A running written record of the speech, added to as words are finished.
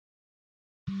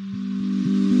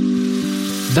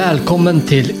Välkommen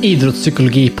till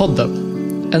Idrottspsykologipodden.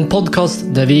 En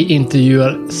podcast där vi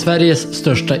intervjuar Sveriges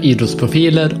största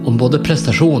idrottsprofiler om både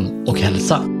prestation och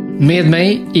hälsa. Med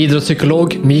mig,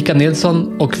 idrottspsykolog Mika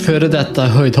Nilsson och före detta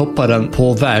höjdhopparen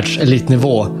på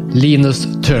världselitnivå, Linus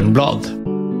Törnblad.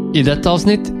 I detta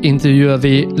avsnitt intervjuar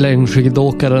vi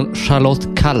längdskidåkaren Charlotte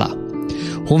Kalla.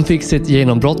 Hon fick sitt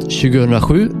genombrott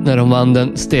 2007 när hon vann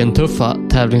den stentuffa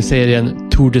tävlingsserien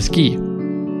Tour de Ski.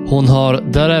 Hon har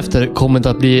därefter kommit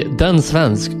att bli den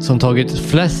svensk som tagit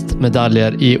flest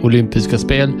medaljer i olympiska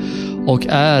spel och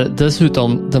är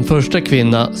dessutom den första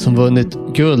kvinna som vunnit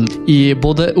guld i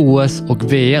både OS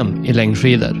och VM i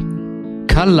längdskidor.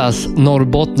 Kallas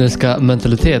norrbottniska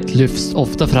mentalitet lyfts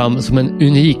ofta fram som en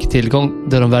unik tillgång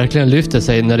där de verkligen lyfter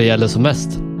sig när det gäller som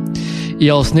mest.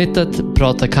 I avsnittet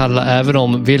pratar Kalla även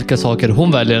om vilka saker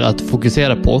hon väljer att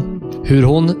fokusera på, hur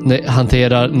hon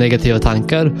hanterar negativa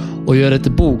tankar och gör ett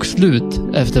bokslut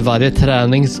efter varje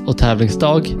tränings- och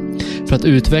tävlingsdag för att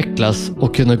utvecklas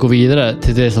och kunna gå vidare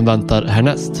till det som väntar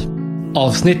härnäst.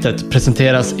 Avsnittet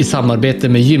presenteras i samarbete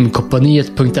med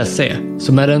gymkompaniet.se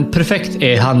som är en perfekt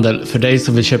e-handel för dig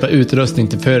som vill köpa utrustning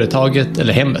till företaget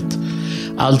eller hemmet.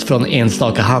 Allt från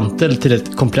enstaka hantel till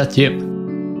ett komplett gym.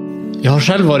 Jag har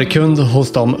själv varit kund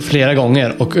hos dem flera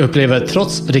gånger och upplever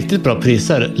trots riktigt bra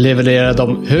priser levererar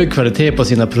de hög kvalitet på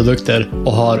sina produkter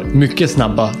och har mycket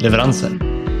snabba leveranser.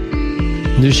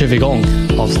 Nu kör vi igång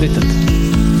avsnittet.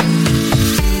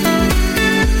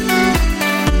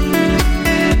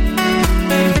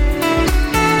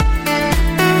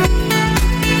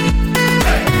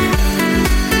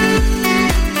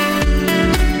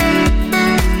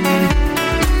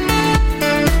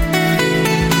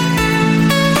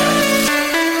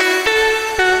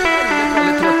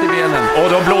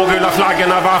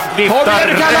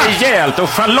 Viftar rejält och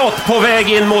Charlotte på väg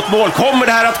in mot mål. Kommer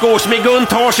det här att gå? Smigun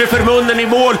tar sig för munnen i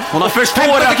mål och förstår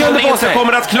att hon inte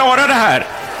kommer att klara det här.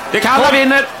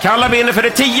 Kalla vinner för det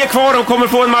 10 kvar och kommer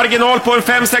få en marginal på en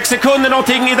 5-6 sekunder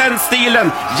någonting i den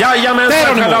stilen.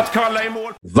 Jajamensan, Charlotte Kalla i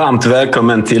mål. Varmt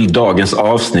välkommen till dagens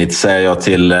avsnitt säger jag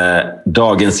till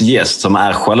dagens gäst som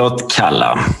är Charlotte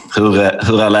Kalla.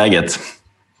 Hur är läget?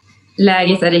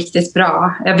 Läget är riktigt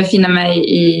bra. Jag befinner mig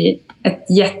i ett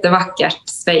jättevackert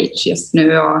Schweiz just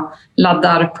nu och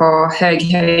laddar på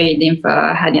hög höjd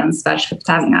inför helgens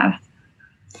världscuptävlingar.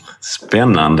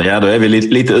 Spännande. Ja, då är vi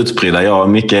lite utspridda. Jag och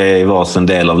Micke är i varsin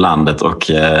del av landet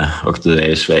och du är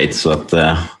i Schweiz. Så att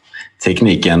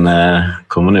tekniken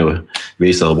kommer nog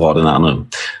visa hur bra den är nu.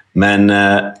 Men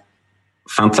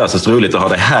fantastiskt roligt att ha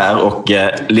dig här och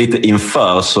lite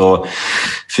inför så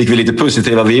fick vi lite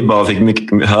positiva vibbar och fick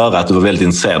mycket höra att du var väldigt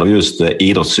intresserad av just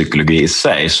idrottspsykologi i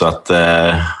sig. Så att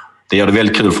det gör det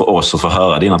väldigt kul för oss att få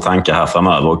höra dina tankar här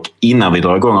framöver. Och innan vi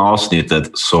drar igång avsnittet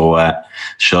så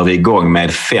kör vi igång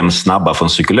med 5 snabba från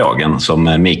psykologen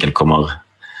som Mikael kommer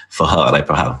förhöra dig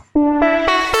på här.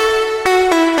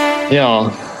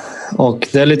 Ja, och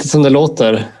det är lite som det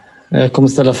låter. Jag kommer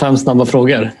ställa 5 snabba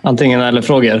frågor, antingen eller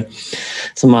frågor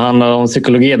som handlar om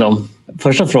psykologi då.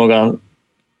 Första frågan,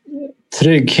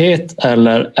 trygghet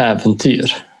eller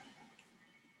äventyr?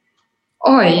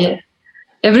 Oj,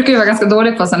 jag brukar ju vara ganska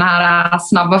dålig på sådana här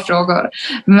snabba frågor.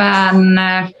 Men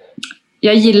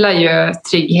jag gillar ju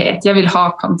trygghet, jag vill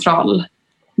ha kontroll.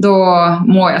 Då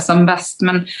mår jag som bäst.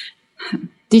 Men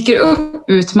dyker upp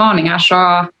utmaningar så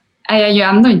är jag ju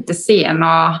ändå inte sen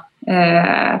och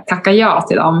tackar ja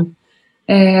till dem.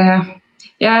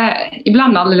 Jag är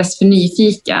ibland alldeles för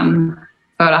nyfiken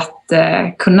för att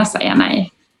kunna säga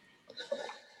nej.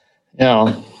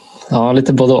 Ja,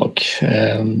 lite både och.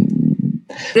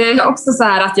 Det är också så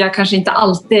här att jag kanske inte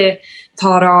alltid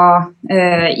tar och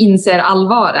inser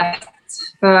allvaret.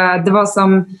 För det var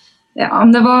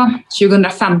om det var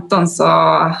 2015 så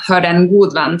hörde en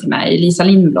god vän till mig, Lisa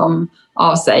Lindblom,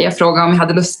 av sig. Jag frågade om jag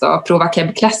hade lust att prova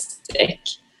Keb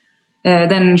Classic.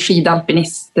 Den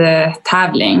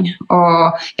skidalpinist-tävling.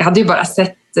 Och jag hade ju bara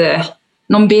sett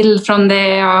någon bild från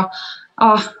det. Och,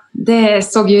 ja, det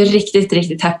såg ju riktigt,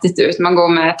 riktigt häftigt ut. Man går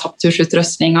med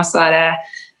topptursutrustning och så är det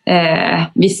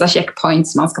vissa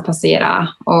checkpoints man ska passera.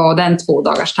 Och det är en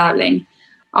 2-dagars tävling.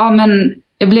 Ja, men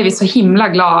jag blev ju så himla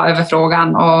glad över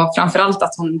frågan. Och framförallt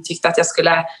att hon tyckte att jag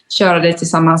skulle köra det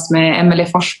tillsammans med Emelie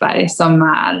Forsberg som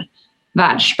är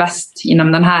världsbäst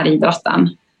inom den här idrotten.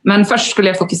 Men först skulle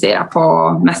jag fokusera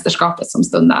på mästerskapet som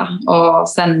stundar. Och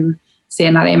sen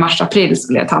senare i mars-april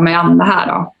skulle jag ta mig an det här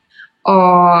då.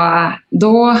 Och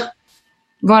då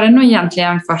var det nog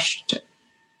egentligen först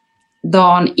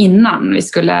dagen innan vi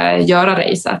skulle göra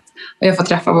racet. Och jag får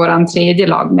träffa vår tredje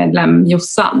lagmedlem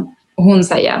Jossan. Och hon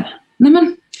säger, nej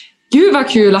men gud vad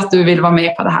kul att du vill vara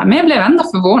med på det här. Men jag blev ändå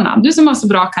förvånad. Du som har så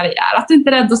bra karriär, att du inte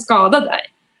är rädd att skada dig.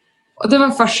 Och det var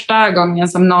första gången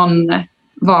som någon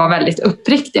var väldigt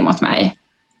uppriktig mot mig.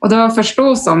 Och det var först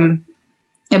då som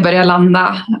jag började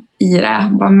landa i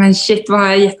det. Men shit, vad har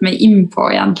jag gett mig in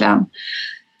på egentligen?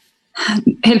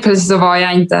 Helt plötsligt så var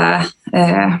jag inte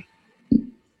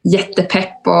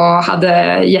jättepepp och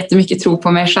hade jättemycket tro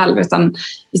på mig själv. Utan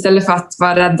istället för att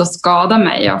vara rädd att skada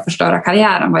mig och förstöra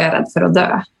karriären var jag rädd för att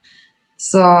dö.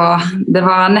 Så det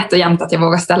var nätt och jämnt att jag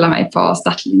vågade ställa mig på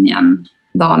startlinjen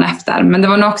dagen efter. Men det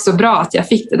var nog också bra att jag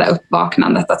fick det där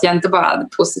uppvaknandet. Att jag inte bara hade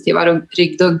positiva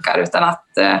ryggdunkar utan att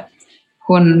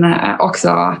hon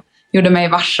också gjorde mig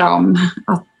varse om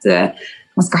att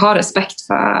man ska ha respekt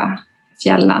för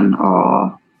fjällen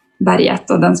och berget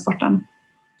och den sporten.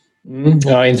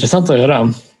 Ja, intressant att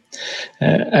höra.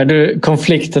 Är du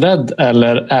konflikträdd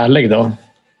eller ärlig då?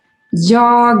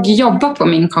 Jag jobbar på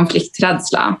min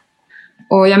konflikträdsla.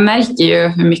 Och jag märker ju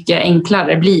hur mycket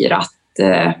enklare det blir att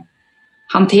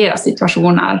hantera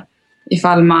situationer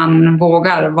ifall man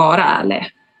vågar vara ärlig.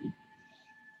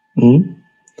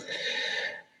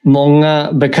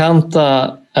 Många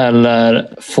bekanta eller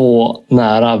få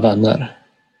nära vänner?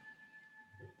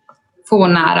 Få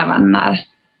nära vänner.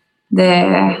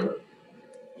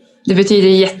 Det betyder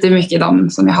jättemycket de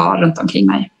som jag har runt omkring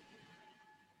mig.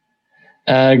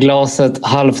 Är glaset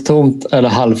halvtomt eller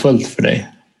halvfullt för dig?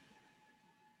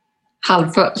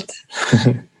 Halvfullt.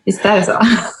 Visst är det så?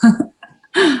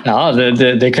 Ja,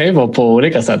 det kan ju vara på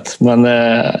olika sätt. Men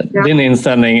din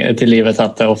inställning till livet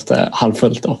att det ofta är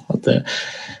halvfullt då. Att det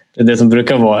är det som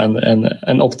brukar vara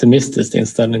en optimistisk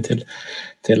inställning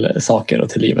till saker och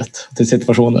till livet, till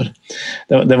situationer.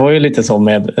 Det var ju lite så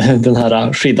med den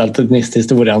här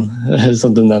skidalpinisthistorien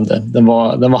som du nämnde. Den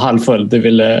var halvfull.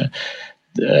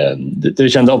 Du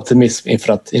kände optimism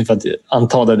inför att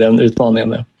anta den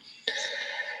utmaningen.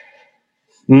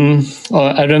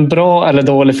 Är du en bra eller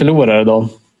dålig förlorare då?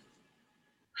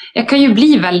 Jag kan ju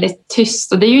bli väldigt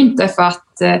tyst och det är ju inte för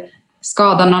att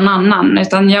skada någon annan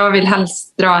utan jag vill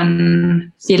helst dra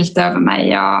en filt över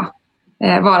mig och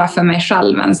vara för mig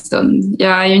själv en stund.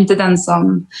 Jag är ju inte den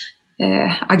som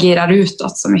agerar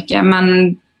utåt så mycket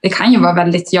men det kan ju vara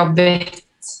väldigt jobbigt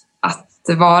att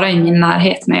vara i min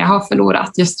närhet när jag har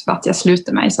förlorat just för att jag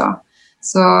sluter mig så.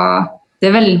 Så det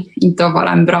är väl inte att vara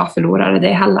en bra förlorare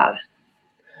det heller.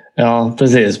 Ja,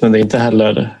 precis. Men det är inte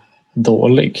heller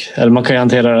dålig. Eller man kan ju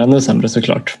hantera det ännu sämre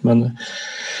såklart. Men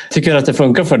tycker du att det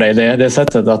funkar för dig? Det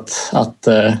sättet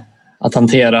att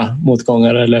hantera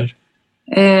motgångar eller?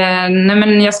 Nej,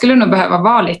 men jag skulle nog behöva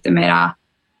vara lite mer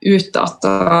utåt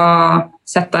och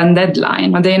sätta en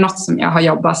deadline. Och det är något som jag har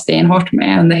jobbat stenhårt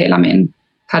med under hela min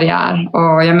karriär.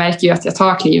 Och jag märker ju att jag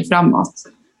tar kliv framåt.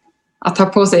 Att ta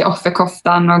på sig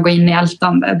offerkoftan och gå in i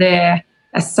ältande, det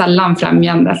är sällan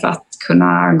främjande för att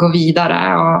kunna gå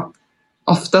vidare. Och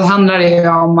ofta handlar det ju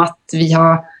om att vi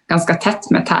har ganska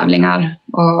tätt med tävlingar.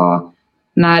 Och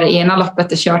när ena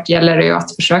loppet är kört gäller det ju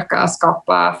att försöka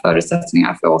skapa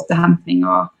förutsättningar för återhämtning.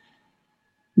 Och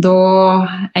då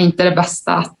är inte det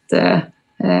bästa att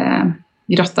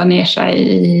grotta ner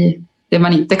sig i det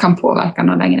man inte kan påverka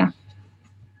någon längre.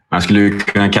 Man skulle ju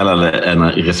kunna kalla det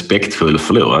en respektfull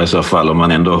förlorare i så fall om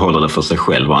man ändå håller det för sig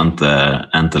själv och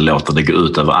inte låter det gå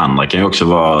ut över andra. Det kan ju också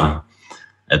vara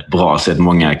ett bra sätt.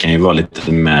 Många kan ju vara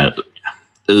lite mer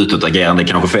utåtagerande,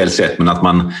 kanske fel sätt, men att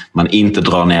man inte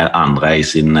drar ner andra i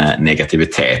sin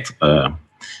negativitet.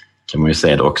 Kan man ju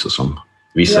säga det också som.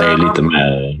 Vissa är lite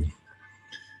mer.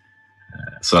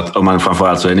 Så att om man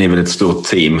framförallt så är ni väl ett stort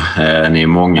team, ni är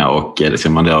många och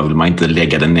då vill man inte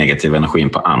lägga den negativa energin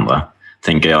på andra.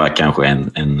 Tänker jag kanske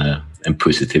en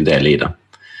positiv del i det.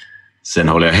 Sen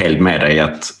håller jag helt med dig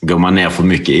att går man ner för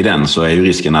mycket i den så är ju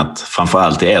risken att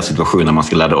framförallt i er situation när man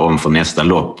ska ladda om för nästa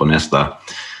lopp och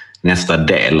nästa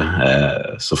del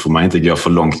så får man inte gå för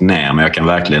långt ner. Men jag kan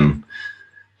verkligen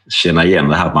känna igen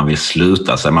det här att man vill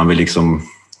sluta sig. Man vill liksom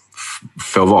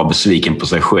få vara besviken på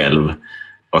sig själv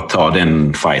och ta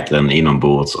den fighten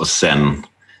inombords och sen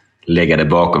lägga det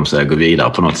bakom sig och gå vidare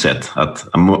på något sätt. Att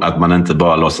man inte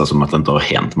bara låtsas som att det inte har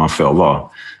hänt. Man får vara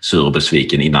sur och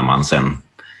besviken innan man sen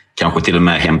kanske till och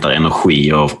med hämtar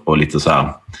energi och lite så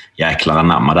här jäklar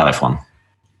anamma därifrån.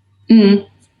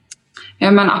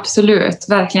 Ja men absolut,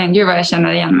 verkligen. Gud vad jag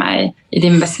känner igen mig i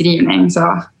din beskrivning.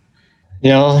 Så.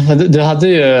 Ja, du hade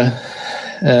ju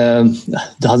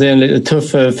en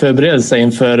tuff förberedelse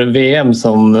inför VM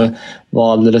som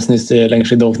var alldeles nyss i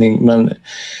längdskidåkning. Men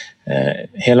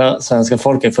hela svenska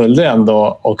folket följde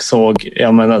ändå och såg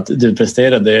att du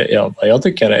presterade vad jag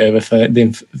tycker är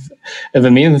över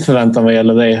min förväntan vad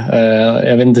gäller dig.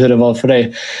 Jag vet inte hur det var för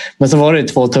dig. Men så var det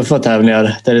 2 tuffa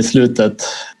tävlingar där i slutet.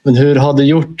 Men hur har du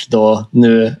gjort då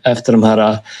nu efter de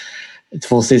här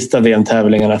 2 sista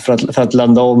VM-tävlingarna för att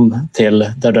landa om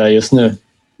till där du är just nu?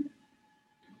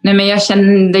 Nej, men jag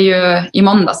kände ju i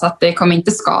måndags att det kommer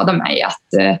inte skada mig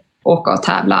att åka och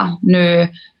tävla. Nu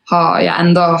har jag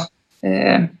ändå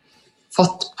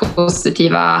fått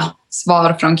positiva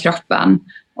svar från kroppen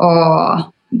och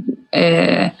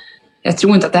jag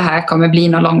tror inte att det här kommer bli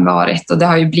något långvarigt och det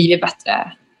har ju blivit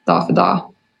bättre dag för dag.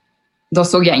 Då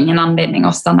såg jag ingen anledning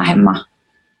att stanna hemma.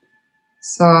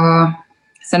 Så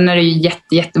sen är det ju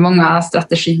jättemånga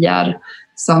strategier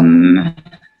som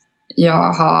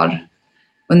jag har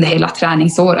under hela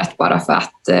träningsåret bara för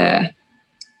att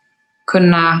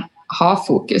kunna ha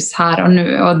fokus här och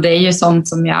nu. Och det är ju sånt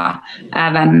som jag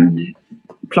även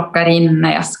plockar in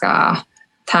när jag ska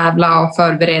tävla och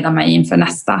förbereda mig inför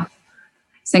nästa.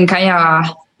 Sen kan jag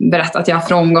berätta att jag har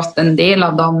frångått en del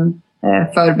av de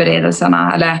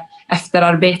förberedelserna eller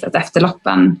efterarbetet efter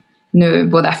loppen nu,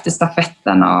 både efter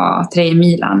stafetten och 3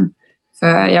 milen.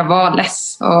 För jag var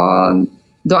less och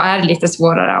då är det lite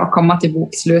svårare att komma till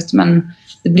bokslut, men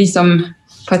det blir som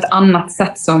på ett annat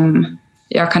sätt som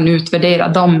jag kan utvärdera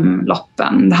de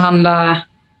loppen. Det handlar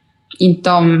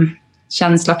inte om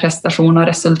känsla, prestation och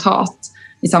resultat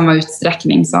i samma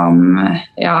utsträckning som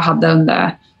jag hade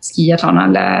under skiathlon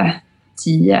eller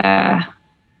 10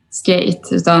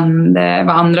 skate, utan det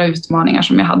var andra utmaningar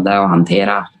som jag hade att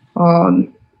hantera. Och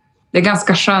det är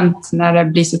ganska skönt när det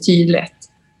blir så tydligt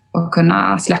att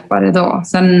kunna släppa det då.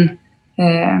 Sen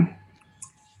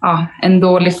en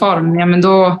dålig form, men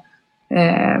då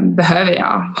behöver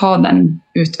jag ha den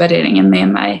utvärderingen med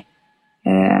mig.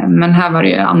 Men här var det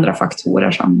ju andra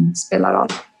faktorer som spelar roll.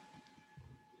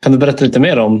 Kan du berätta lite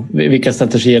mer om vilka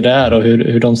strategier det är och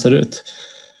hur de ser ut?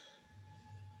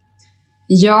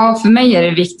 Ja, för mig är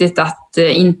det viktigt att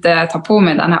inte ta på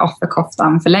mig den här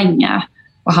offerkoftan för länge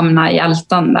och hamna i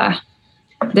ältande.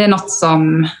 Det är något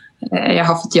som jag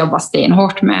har fått jobba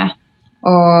stenhårt med.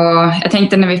 Och jag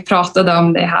tänkte när vi pratade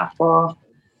om det här på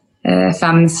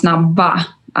 5 snabba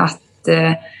att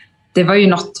det var ju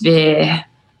något vi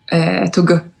tog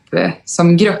upp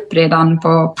som grupp redan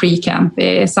på pre-camp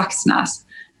i Saxnäs.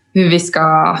 Hur vi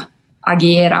ska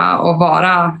agera och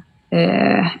vara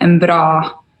en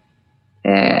bra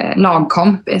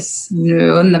lagkompis nu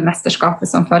under mästerskapet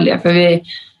som följer. För vi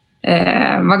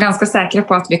var ganska säkra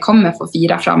på att vi kommer få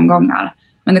 4 framgångar.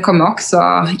 Men det kommer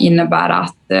också innebära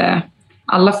att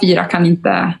alla 4 kan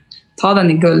inte ta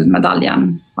den i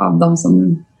guldmedaljen av de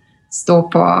som står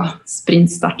på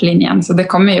sprintstartlinjen. Så det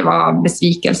kommer ju vara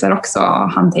besvikelser också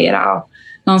att hantera. Och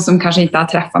någon som kanske inte har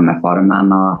träffat med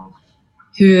formen. Och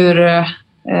hur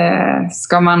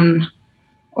ska man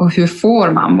och hur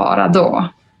får man vara då?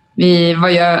 Vi var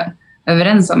ju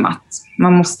överens om att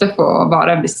man måste få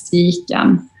vara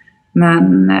besviken.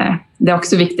 Men det är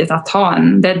också viktigt att ha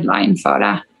en deadline för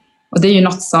det. Och det är ju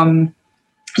något som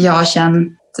jag har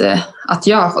känt att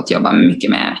jag har fått jobba mycket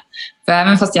med. För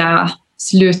även fast jag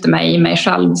sluter mig i mig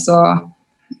själv så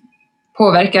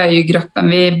påverkar jag ju gruppen.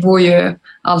 Vi bor ju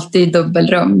alltid i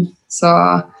dubbelrum.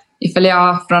 Så ifall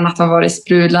jag från att ha varit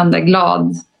sprudlande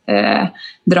glad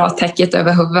drar täcket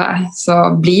över huvudet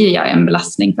så blir jag en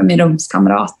belastning för min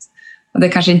rumskamrat. Och det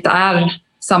kanske inte är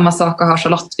samma sak att ha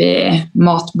Charlotte vid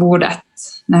matbordet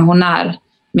när hon är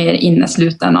mer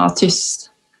innesluten och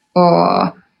tyst.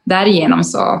 Och därigenom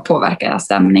så påverkar jag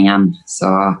stämningen.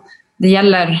 Så det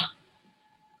gäller,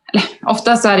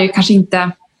 ofta så är det ju kanske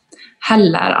inte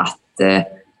heller att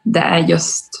det är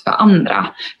just för andra.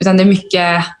 Utan det är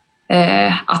mycket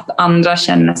att andra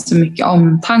känner så mycket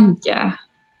omtanke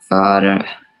för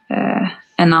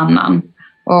en annan.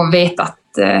 Och vet att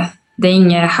det är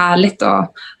inget härligt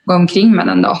att gå omkring med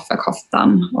den där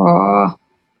offerkoftan. Och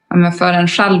men för en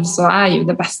själv så är ju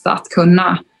det bästa att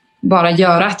kunna bara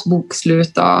göra ett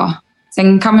bokslut. Och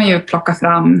sen kan man ju plocka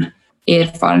fram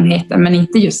erfarenheter, men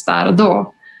inte just där och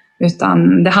då.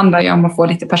 Utan det handlar ju om att få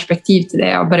lite perspektiv till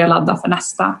det och börja ladda för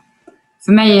nästa.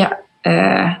 För mig,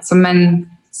 som en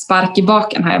spark i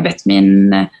baken, har jag bett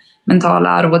min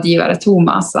mentala rådgivare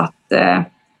Thomas att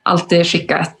alltid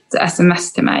skicka ett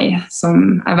sms till mig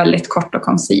som är väldigt kort och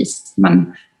koncist.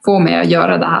 Men få mig att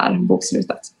göra det här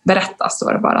bokslutet. Berätta,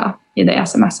 står det bara i det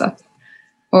smset.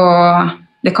 Och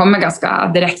det kommer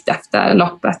ganska direkt efter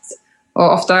loppet.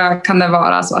 Och ofta kan det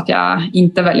vara så att jag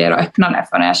inte väljer att öppna det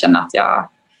förrän jag känner att jag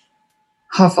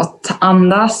har fått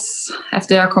andas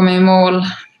efter jag kommer i mål.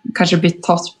 Kanske bytt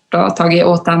torrt och tagit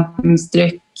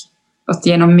återhämtningsdryck. gått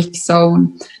igenom mixzone.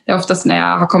 Det är oftast när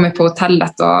jag har kommit på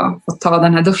hotellet och fått ta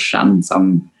den här duschen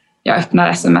som jag öppnar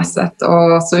sms:et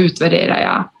och så utvärderar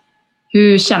jag.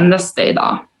 Hur kändes det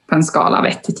idag på en skala av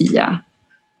 1 till 10?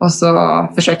 Och så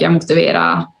försöker jag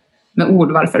motivera med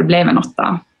ord varför det blev en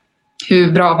 8.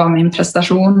 Hur bra var min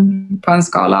prestation på en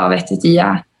skala av 1 till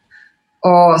 10?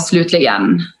 Och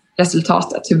slutligen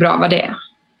resultatet, hur bra var det?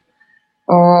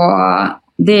 Och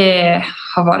det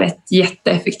har varit ett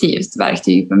jätteeffektivt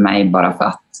verktyg för mig bara för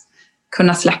att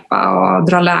kunna släppa och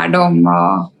dra lärdom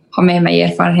och ha med mig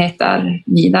erfarenheter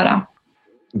vidare.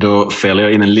 Då fäller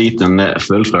jag in en liten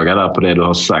följdfråga där på det du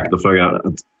har sagt och frågar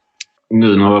att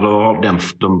nu när du har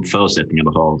de förutsättningar du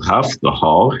har haft och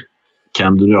har,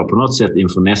 kan du då på något sätt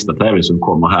inför nästa tävling som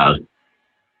kommer här,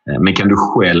 men kan du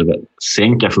själv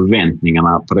sänka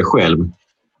förväntningarna på dig själv,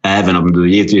 även om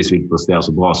du givetvis vill prestera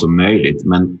så bra som möjligt,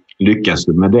 men lyckas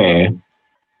du med det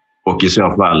och i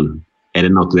så fall är det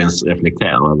något du ens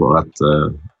reflekterar över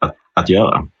att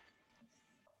göra?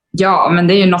 Ja, men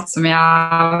det är ju något som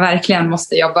jag verkligen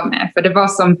måste jobba med. För det var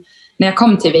som när jag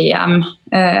kom till VM.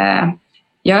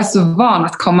 Jag är så van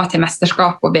att komma till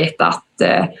mästerskap och veta att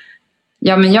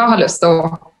men jag har lust att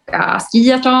åka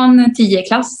skiathlon, 10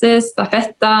 klasser,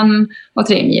 stafetten och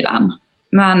 3 milen.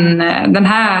 Men den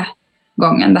här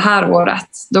gången, det här året,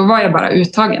 då var jag bara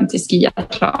uttagen till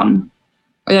skiathlon.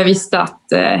 Och jag visste att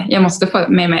jag måste få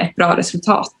med mig ett bra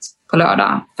resultat på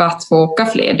lördag för att få åka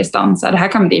fler distanser. Det här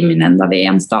kan bli min enda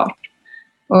VM-start.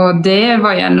 Och det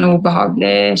var ju en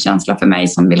obehaglig känsla för mig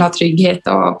som vill ha trygghet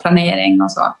och planering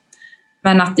och så.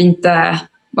 Men att inte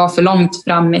vara för långt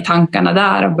fram i tankarna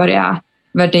där och börja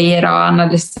värdera och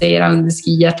analysera under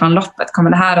skiathlonloppet. Kommer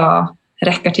det här att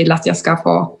räcka till att jag ska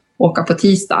få åka på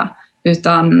tisdag?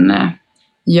 Utan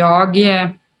jag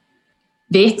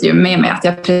vet ju med mig att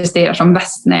jag presterar som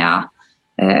bäst när jag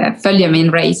följer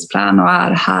min raceplan och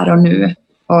är här och nu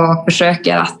och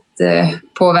försöker att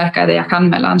påverka det jag kan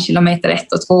mellan kilometer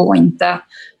 1 och 2 och inte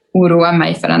oroa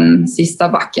mig för den sista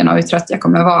backen och hur trött jag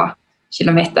kommer vara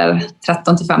kilometer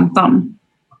 13 till 15.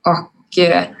 Och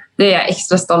det är jag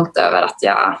extra stolt över att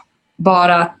jag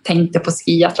bara tänkte på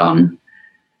skiathlon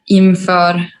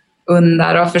inför,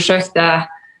 under och försökte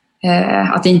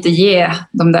att inte ge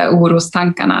de där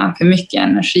orostankarna för mycket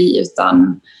energi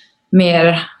utan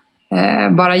mer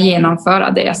bara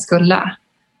genomföra det jag skulle.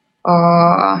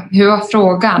 Och hur var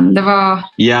frågan? Det var...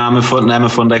 Ja, men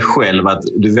från dig själv att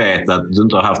du vet att du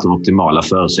inte har haft de optimala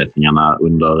förutsättningarna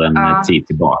under en tid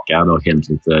tillbaka. Det har hänt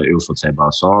lite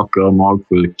oförutsägbara saker,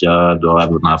 magsjuka, du har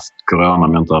även haft corona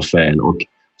om jag inte har fel. Och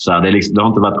så här, det har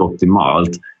inte varit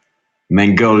optimalt.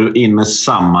 Men går du in med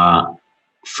samma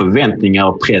förväntningar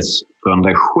och press från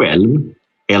dig själv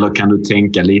eller kan du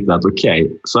tänka lite att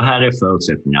okej, så här är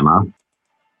förutsättningarna.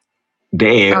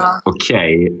 Det är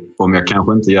okej om jag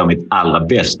kanske inte gör mitt allra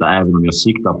bästa även om jag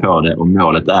siktar på det och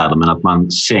målet är det, men att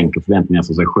man sänker förväntningar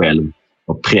för sig själv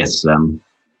och pressen.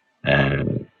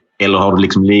 Eller har du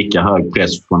liksom lika hög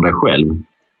press från dig själv?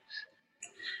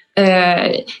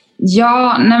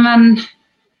 Jag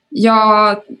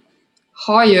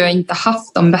har ju inte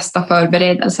haft de bästa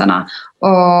förberedelserna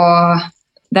och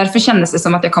därför kändes det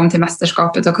som att jag kom till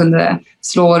mästerskapet och kunde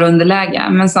slå underläge.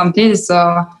 Men samtidigt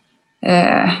så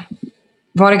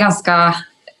var det ganska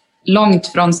långt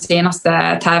från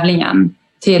senaste tävlingen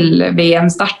till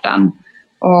VM-starten.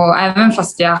 Och även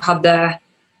fast jag hade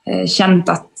känt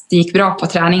att det gick bra på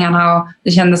träningarna och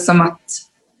det kändes som att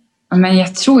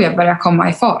jag tror jag börjar komma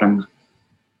i form.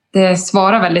 Det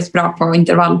svarar väldigt bra på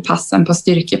intervallpassen, på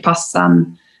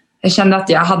styrkepassen. Jag kände att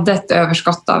jag hade ett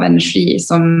överskott av energi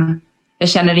som jag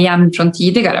känner igen från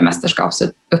tidigare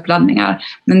mästerskapsuppladdningar.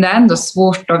 Men det är ändå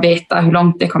svårt att veta hur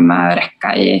långt det kommer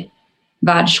räcka i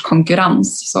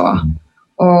världskonkurrens. Så.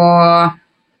 Och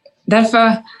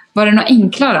därför var det nog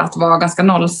enklare att vara ganska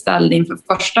nollställd inför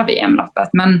första VM-loppet.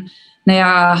 Men när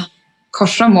jag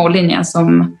korsar mållinjen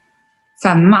som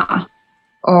 5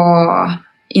 och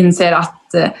inser att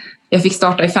jag fick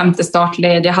starta i 5:e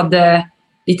startled, jag hade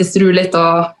lite struligt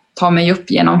att ta mig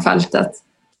upp genom fältet.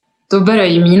 Då börjar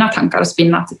ju mina tankar att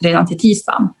spinna redan till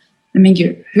tisdagen. Men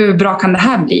gud, hur bra kan det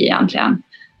här bli egentligen?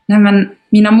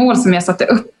 Mina mål som jag satte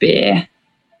upp i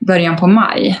början på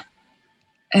maj,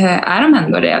 är de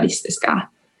ändå realistiska?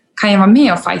 Kan jag vara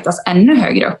med och fightas ännu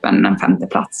högre upp än en 5:e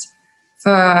plats?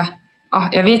 För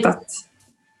jag vet att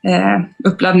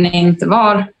uppladdningen inte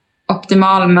var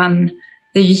optimal, men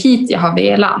det är ju hit jag har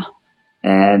velat.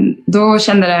 Då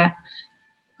kände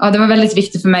det var väldigt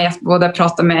viktigt för mig att både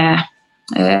prata med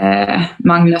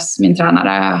Magnus, min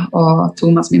tränare, och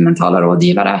Thomas, min mentala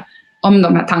rådgivare, om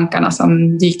de här tankarna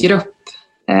som dyker upp.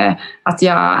 Att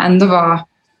jag ändå var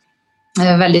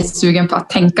väldigt sugen på att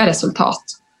tänka resultat.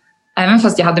 Även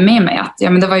fast jag hade med mig att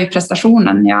men det var ju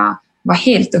prestationen jag var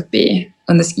helt uppe i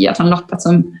under skiathlonloppet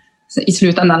som i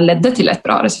slutändan ledde till ett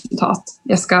bra resultat.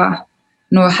 Jag ska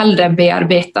nog hellre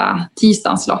bearbeta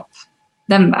tisdagens lopp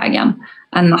den vägen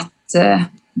än att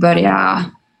börja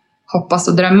hoppas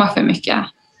och drömma för mycket.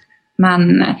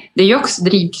 Men det är ju också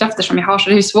drivkrafter som jag har, så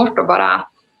det är ju svårt att bara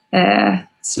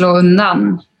slå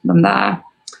undan de där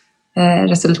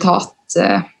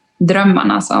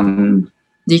resultatdrömmarna som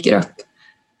dyker upp.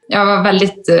 Jag var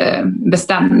väldigt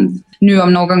bestämd. Nu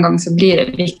om någon gång så blir det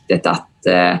viktigt att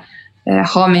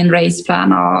ha min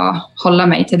raceplan och hålla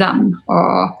mig till den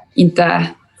och inte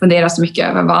fundera så mycket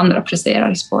över vad andra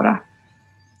presterar i spåret.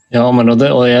 Ja, men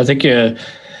och jag tycker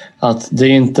att det är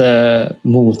inte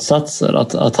motsatser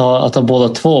att ha båda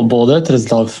två, både ett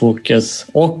resultatfokus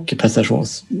och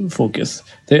prestationsfokus.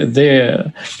 Det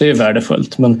är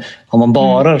värdefullt, men har man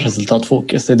bara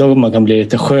resultatfokus, det är då man kan bli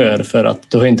lite skör, för att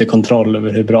du har inte kontroll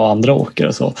över hur bra andra åker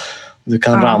och så. Du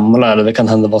kan ramla eller det kan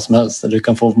hända vad som helst, eller du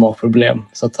kan få magproblem.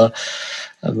 Så att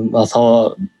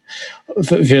ha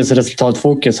för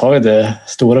resultatfokus har ju det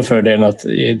stora fördelen att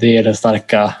det är den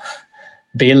starka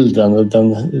bilden,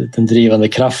 den drivande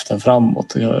kraften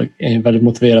framåt. En väldigt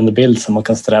motiverande bild som man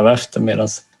kan sträva efter.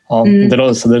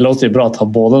 Det låter ju bra att ha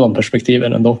båda de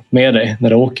perspektiven ändå med dig när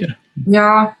du åker.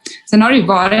 Ja, sen har det ju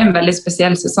varit en väldigt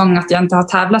speciell säsong att jag inte har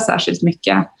tävlat särskilt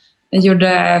mycket. Jag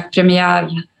gjorde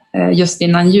premiär just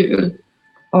innan jul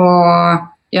och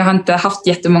jag har inte haft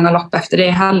jättemånga lopp efter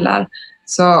det heller.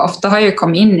 Så ofta har jag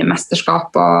kommit in i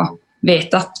mästerskap och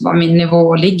vetat vad min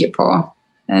nivå ligger på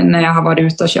när jag har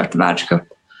varit ute och kört världscup.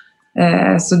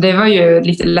 Så det var ju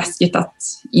lite läskigt att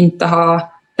inte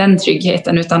ha den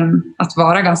tryggheten utan att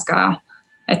vara ganska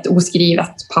ett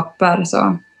oskrivet papper.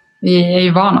 Så vi är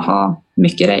ju vana att ha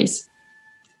mycket race.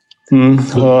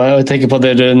 Och jag tänker på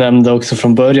det du nämnde också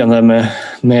från början där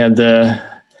med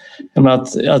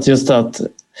att just att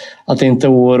inte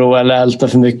oroa eller älta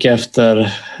för mycket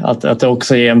efter att det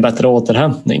också ger en bättre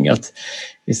återhämtning.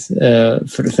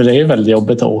 För det är väldigt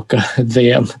jobbigt att åka ett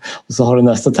VM och så har du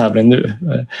nästa tävling nu.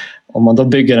 Om man då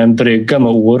bygger en brygga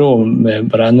med oro med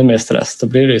bara ännu mer stress, då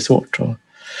blir det ju svårt.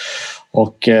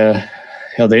 Och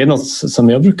det är något som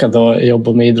jag brukar då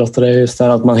jobba med idrottare, just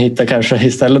det att man hittar kanske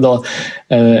istället då,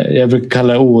 jag brukar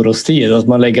kalla det orostid, att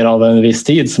man lägger av en viss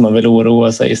tid som man vill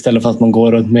oroa sig istället för att man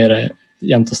går runt med det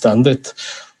jämt och ständigt.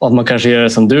 Och att man kanske gör det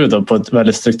som du då på ett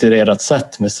väldigt strukturerat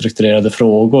sätt med strukturerade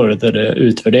frågor där du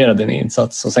utvärderar din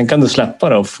insats. Och sen kan du släppa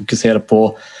det och fokusera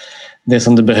på det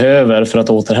som du behöver för att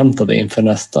återhämta dig inför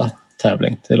nästa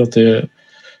tävling. Det låter ju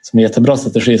som en jättebra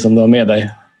strategi som du har med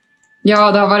dig.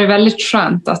 Ja, det har varit väldigt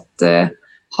skönt att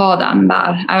ha den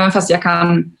där. Även fast jag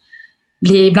kan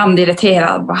bli ibland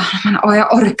irriterad.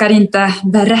 Jag orkar inte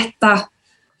berätta.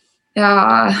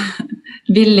 Jag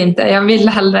vill inte. Jag vill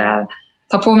hellre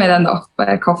ta på mig den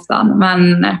koftan.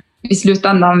 Men i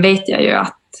slutändan vet jag ju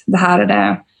att det här är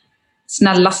det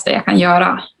snällaste jag kan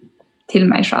göra till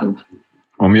mig själv.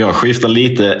 Om jag skiftar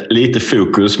lite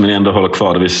fokus men ändå håller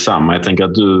kvar det vid samma. Jag tänker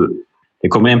att det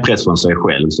kommer en press från sig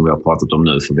själv som vi har pratat om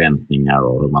nu. Förväntningar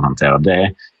och hur man hanterar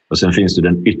det. Och sen finns det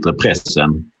den yttre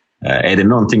pressen. Är det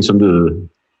någonting som du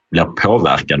blir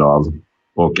påverkad av?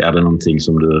 Och är det någonting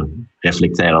som du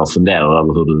reflekterar och funderar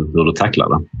över hur du tacklar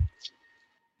det?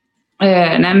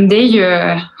 Nej, men det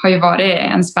har ju varit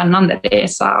en spännande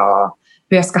resa och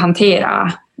hur jag ska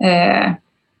hantera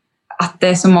att det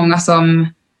är så många som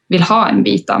vill ha en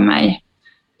bit av mig.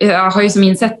 Jag har ju som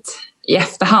insett i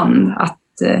efterhand att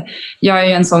jag är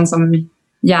ju en sån som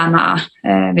gärna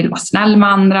vill vara snäll med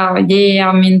andra och ge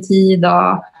av min tid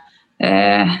och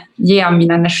ge av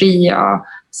min energi och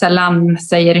sällan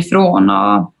säger ifrån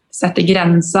och sätter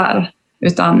gränser.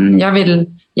 Utan jag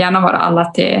vill gärna vara alla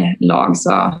till lag,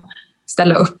 så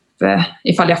ställa upp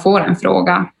ifall jag får en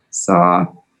fråga. Så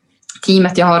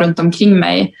teamet jag har runt omkring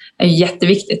mig är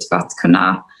jätteviktigt för att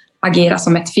kunna agera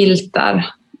som ett filter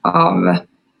av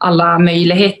alla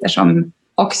möjligheter som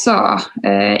också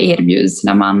erbjuds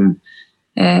när man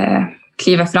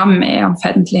kliver fram med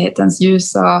offentlighetens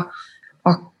ljus.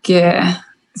 Och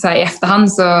så här, i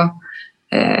efterhand så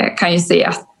kan jag se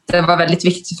att det var väldigt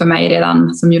viktigt för mig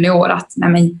redan som junior att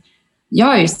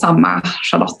jag är ju samma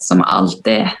Charlotte som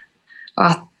alltid. Och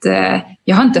att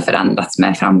jag har inte förändrats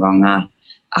med framgångar.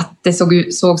 Att det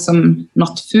såg som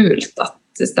något fult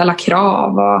att ställa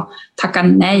krav och tacka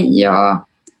nej och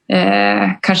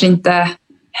kanske inte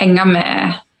hänga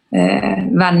med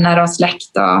vänner och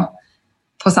släkt och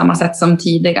på samma sätt som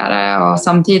tidigare, och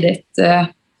samtidigt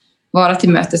vara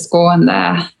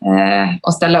tillmötesgående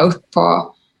och ställa upp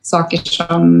på saker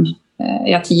som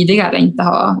jag tidigare inte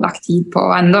har lagt tid på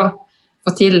och ändå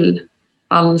få till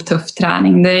all tuff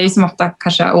träning. Det är ju som ofta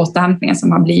kanske återhämtningen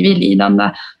som har blivit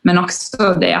lidande, men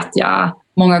också det att jag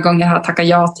många gånger har tackat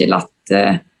ja till att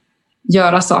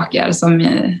göra saker som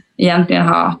egentligen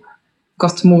har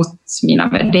gått mot mina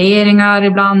värderingar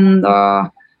ibland, och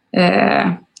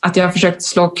att jag har försökt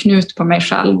slå knut på mig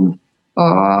själv.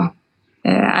 Och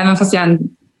även fast jag är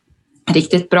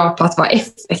riktigt bra på att vara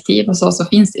effektiv och så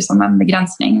finns det som en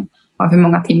begränsning av hur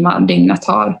många timmar dygnet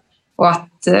har. Och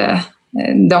att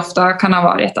det ofta kan ha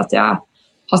varit att jag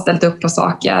har ställt upp på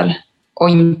saker och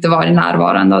inte varit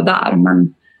närvarande och där,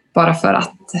 men bara för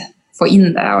att få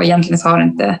in det. Och egentligen så har det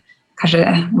inte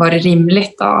kanske varit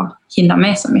rimligt att hinna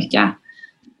med så mycket.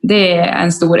 Det är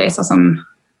en stor resa som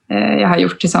jag har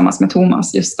gjort tillsammans med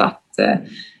Thomas, just att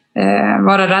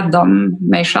vara rädd om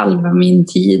mig själv, min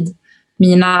tid,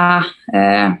 mina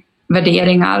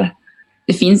värderingar.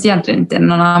 Det finns egentligen inte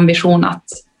någon ambition att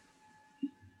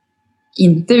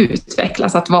inte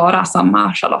utvecklas, att vara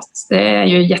samma Charlotte. Det är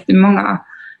ju jättemånga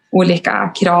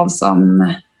olika krav som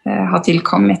har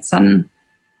tillkommit sedan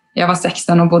jag var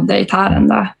 16 och bodde i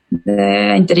Tärendö. Det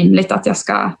är inte rimligt att jag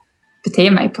ska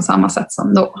bete mig på samma sätt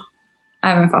som då.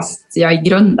 Även fast jag i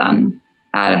grunden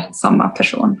är samma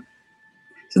person.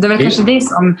 Så det är väl kanske det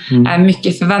som är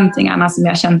mycket förväntningarna som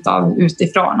jag har känt av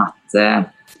utifrån. Att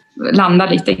landa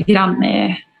lite grann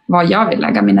i vad jag vill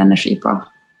lägga min energi på.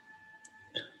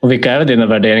 Och vilka är dina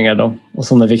värderingar då? Och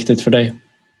som är viktigt för dig?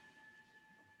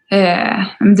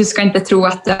 Du ska inte tro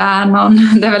att det är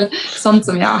någon. Det är väl sånt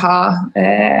som jag har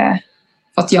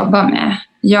fått jobba med.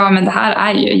 Ja, men det här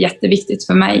är ju jätteviktigt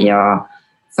för mig. Och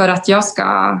för att jag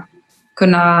ska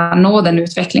kunna nå den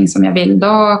utveckling som jag vill,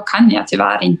 då kan jag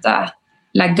tyvärr inte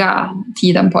lägga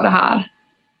tiden på det här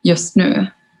just nu.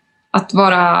 Att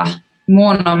vara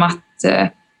mån om att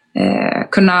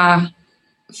kunna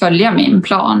följa min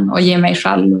plan och ge mig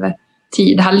själv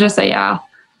tid. Hellre säga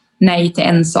nej till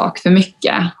en sak för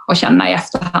mycket och känna i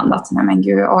efterhand att nej men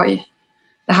gud, oj,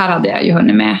 det här hade jag ju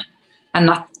hunnit med, än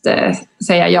att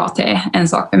säga ja till en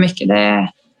sak för mycket. Det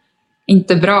är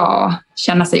inte bra att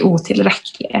känna sig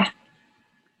otillräcklig.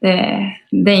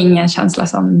 Det är ingen känsla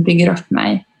som bygger upp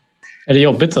mig. Är det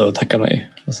jobbigt att tacka nej?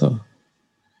 Alltså.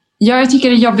 Ja, jag tycker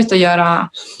det är jobbigt att göra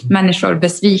människor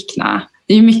besvikna.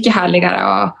 Det är ju mycket härligare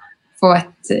att få ett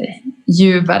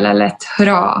jubel eller ett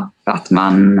hurra för att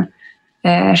man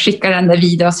skickar den där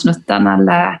videosnutten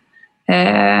eller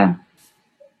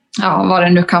vad det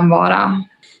nu kan vara.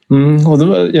 Och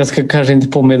då, jag ska kanske inte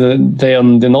påminna dig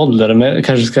om din ålder, men jag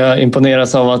kanske ska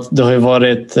imponeras av att du har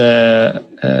varit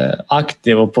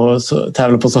aktiv och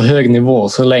tävlat på så hög nivå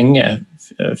så länge,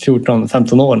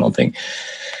 14-15 år någonting.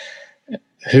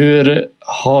 Hur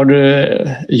har du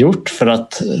gjort för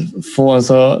att få en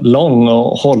så lång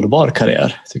och hållbar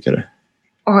karriär, tycker du?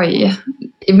 Oj,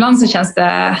 ibland så känns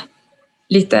det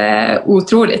lite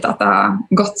otroligt att det har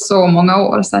gått så många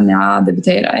år sedan jag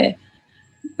debuterade i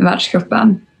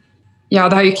världscupen. Ja,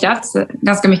 det har ju krävts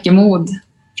ganska mycket mod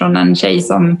från en tjej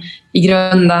som i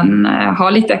grunden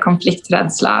har lite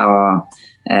konflikträdsla, och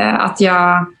att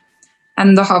jag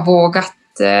ändå har vågat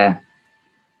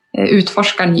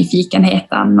utforska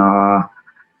nyfikenheten, och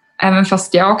även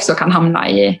fast jag också kan hamna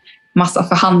i massa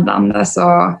förhandlande så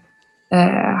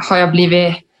har jag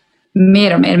blivit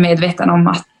mer och mer medveten om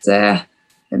att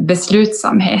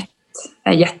beslutsamhet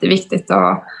är jätteviktigt,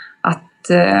 och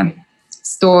att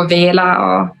stå och vela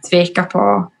och tveka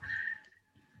på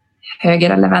höger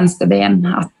eller vänster ben,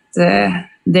 att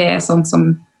det är sånt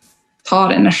som tar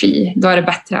energi. Då är det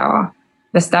bättre att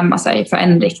bestämma sig för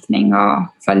en riktning och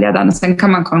följa den. Och sen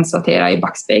kan man konstatera i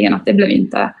backspegeln att det blev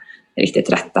inte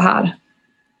riktigt rätt det här.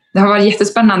 Det har varit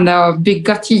jättespännande att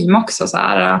bygga team också, så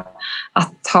här,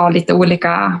 att ha lite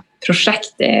olika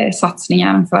projekt i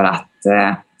satsningen för att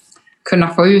kunna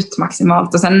få ut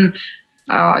maximalt. Och sen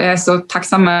jag är så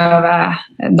tacksam över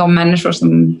de människor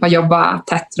som har jobbat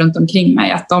tätt runt omkring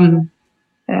mig, att de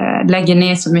lägger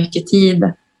ner så mycket tid,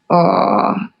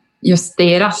 och just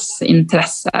deras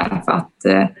intresse för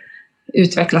att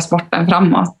utveckla sporten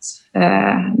framåt.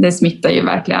 Det smittar ju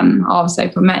verkligen av sig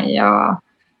på mig, och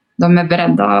de är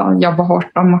beredda att jobba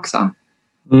hårt de också.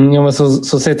 Ja, men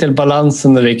så se till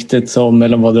balansen är viktigt, så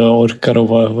mellan vad du orkar och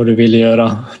vad du vill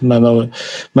göra.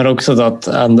 Men också att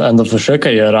ändå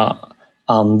försöka göra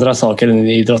andra saker än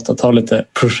idrott, att ha lite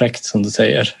projekt som du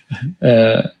säger.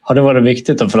 Har det varit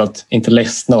viktigt då för att inte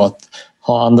ledsna och att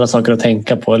ha andra saker att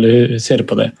tänka på, eller hur ser du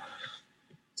på det?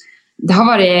 Det har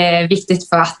varit viktigt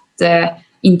för att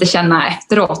inte känna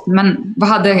efteråt, men vad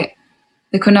hade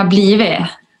det kunnat bli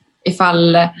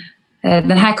ifall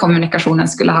den här kommunikationen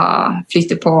skulle ha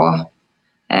flyttat på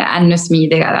ännu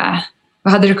smidigare?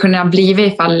 Vad hade det kunnat bli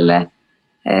ifall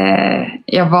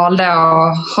jag valde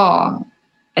att ha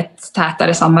ett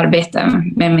tätare samarbete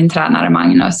med min tränare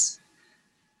Magnus.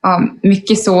 Ja,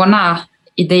 mycket sådana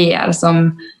idéer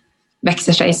som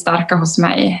växer sig starka hos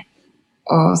mig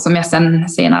och som jag sen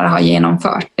senare har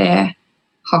genomfört. Det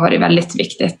har varit väldigt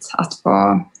viktigt att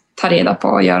få ta reda på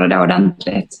och göra det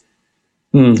ordentligt.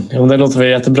 Ja, det låter väl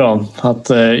jättebra.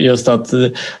 Att just att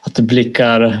du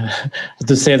blickar, att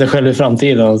du ser dig själv i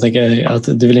framtiden och tänker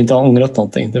att du vill inte ha ångrat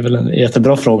någonting. Det är väl en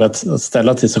jättebra fråga att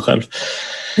ställa till sig själv.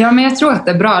 Ja, men jag tror att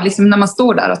det är bra liksom när man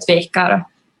står där och tvekar.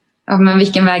 Ja, men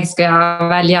vilken väg ska jag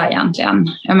välja egentligen?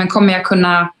 Ja, men kommer jag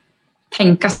kunna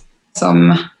tänka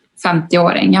som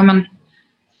 50-åring? Ja, men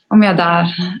om jag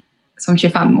där som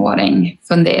 25-åring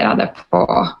funderade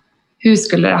på hur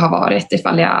skulle det ha varit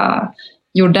ifall jag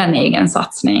gjorde en egen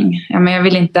satsning. Ja, men jag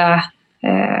vill inte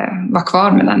vara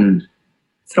kvar med den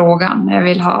frågan. Jag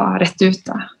vill ha rätt ut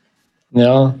det.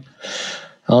 Ja,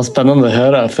 spännande att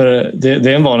höra. För det är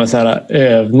en vanlig så här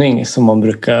övning som man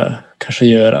brukar kanske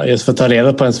göra just för att ta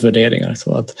reda på ens värderingar.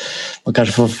 Så att man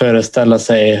kanske får föreställa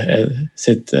sig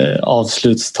sitt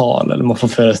avslutstal eller man får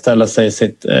föreställa sig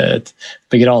sitt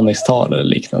begravningstal eller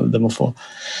liknande. Där man får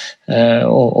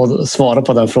och svara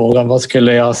på den frågan. Vad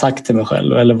skulle jag ha sagt till mig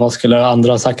själv? Eller vad skulle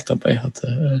andra ha sagt om mig?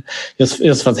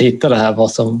 Just för att hitta det här,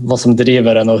 vad som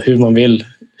driver en och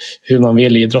hur man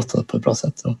vill idrotta på ett bra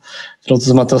sätt. Så det låter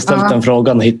som att du har ställt den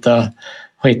frågan och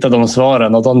hitta de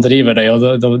svaren och de driver dig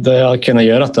och det har kunnat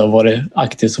göra att du har varit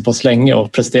aktiv så pass länge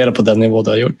och presterat på den nivå du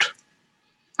har gjort.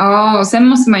 Ja, och sen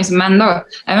måste man ju som ändå,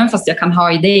 även fast jag kan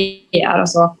ha idéer och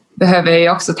så behöver jag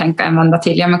ju också tänka en vända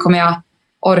till. Ja, men kommer jag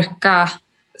orka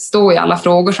stå i alla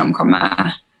frågor som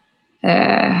kommer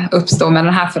uppstå med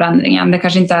den här förändringen? Det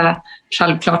kanske inte är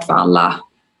självklart för alla.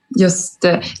 Just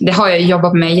det har jag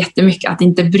jobbat med jättemycket, att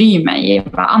inte bry mig i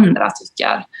vad andra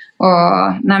tycker.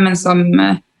 Och nej, men som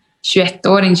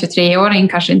 21-åring, 23-åring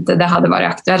kanske inte det hade varit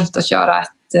aktuellt att köra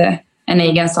en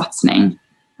egen satsning.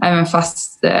 Även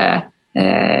fast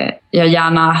jag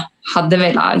gärna hade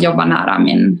velat jobba nära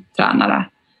min tränare.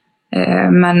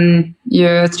 Men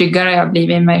ju tryggare jag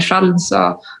blivit i mig själv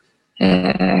så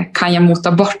kan jag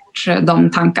mota bort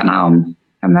de tankarna om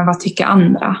men vad tycker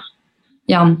andra?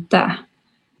 Jante.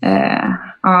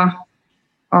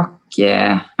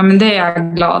 Men det är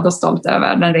jag glad och stolt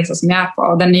över, den resa som jag är på.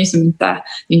 Och den är ju som det är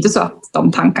inte så att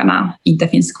de tankarna inte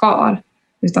finns kvar.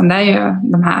 Utan det är ju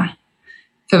de här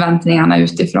förväntningarna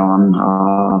utifrån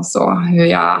och så hur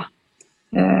jag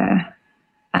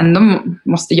ändå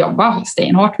måste jobba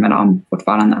stenhårt med dem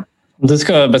fortfarande. Du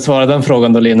ska besvara den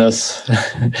frågan då, Linus.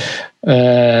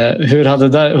 Hur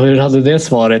hade det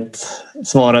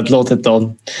svaret låtit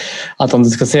då? Att om du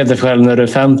ska se dig själv när du är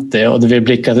 50 och du vill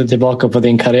blicka tillbaka på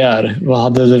din karriär, vad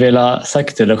hade du velat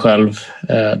sagt till dig själv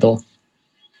då?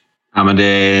 Ja, men det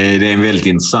är en väldigt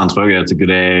intressant fråga. Jag tycker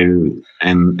det är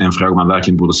en fråga man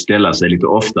verkligen borde ställa sig lite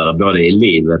oftare, både i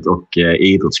livet och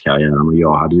idrottskarriären. Och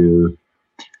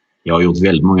jag har gjort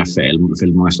väldigt många fel,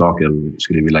 väldigt många saker jag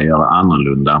skulle vilja göra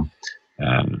annorlunda.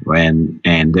 Och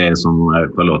en del som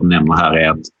Charlotte nämner här är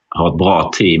att ha ett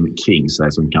bra team kring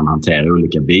sig som kan hantera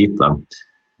olika bitar.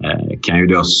 Kan ju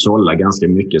då sålla ganska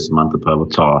mycket så man inte behöver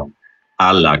ta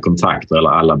alla kontakter eller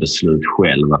alla beslut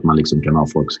själv, att man liksom kan ha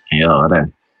folk som kan göra det.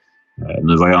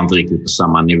 Nu var jag inte riktigt på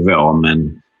samma nivå,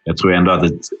 men jag tror ändå att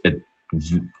ett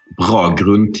bra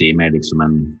grundteam är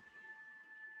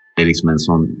liksom en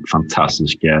sån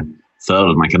fantastisk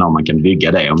fördel man kan ha. Man kan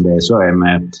bygga det. Om det är så är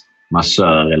med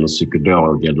massör eller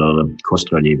psykolog eller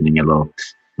kostrådgivning eller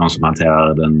någon som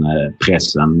hanterar den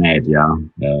pressen, media,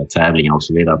 tävlingar och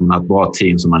så vidare. Att man har ett bra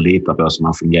team som man litar på, som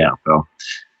man fungerar på.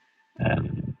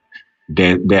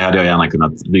 Det hade jag gärna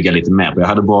kunnat bygga lite mer på. Jag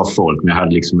hade bra folk, men jag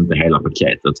hade liksom inte hela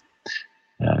paketet.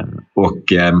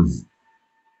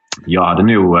 Jag hade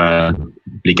nog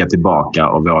blickat tillbaka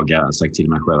och vågat sagt till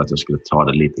mig själv att jag skulle ta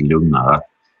det lite lugnare.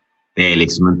 Det är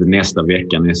liksom inte nästa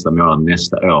vecka, nästa månad,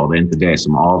 nästa år. Det är inte det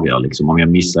som avgör. Liksom. Om jag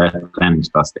missar ett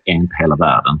träningspass, det är inte hela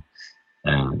världen.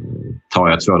 Tar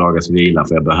jag 2 dagars vila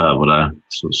för jag behöver det,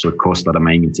 så kostar det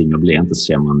mig ingenting och blir inte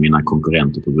sämre än mina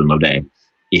konkurrenter på grund av det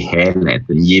i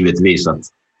helheten. Givetvis att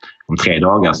om 3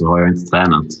 dagar så har jag inte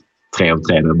tränat 3 av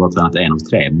 3, jag har bara tränat 1 av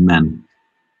 3, men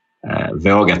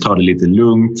våga ta det lite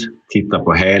lugnt, titta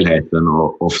på helheten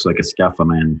och försöka skaffa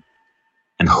mig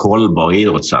en hållbar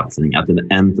idrottssatsning. Att det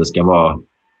inte ska vara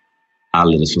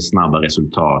alldeles för snabba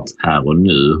resultat här och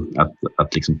nu.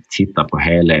 Att liksom titta på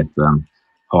helheten,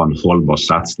 ha en hållbar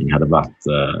satsning hade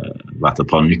varit ett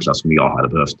par nycklar som jag hade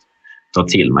behövt ta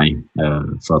till mig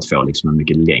för att få liksom en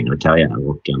mycket längre karriär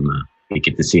och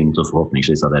vilket i sin tur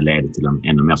förhoppningsvis hade lett till en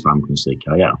ännu mer framgångsrik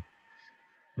karriär.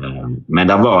 Men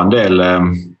det var en del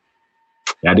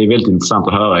Ja, det är väldigt intressant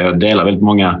att höra. Jag delar väldigt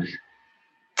många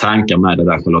tankar med det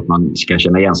där, Charlotte. Man ska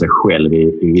känna igen sig själv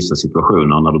i vissa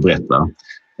situationer när du berättar.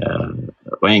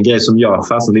 Och en grej som jag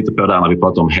fastnar lite på där när vi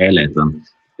pratar om helheten,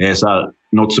 det är så här,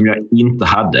 något som jag inte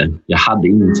hade. Jag hade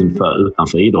ingenting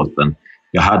utanför idrotten.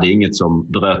 Jag hade inget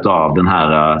som bröt av den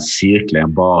här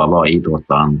cirkeln, bara var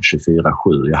idrottaren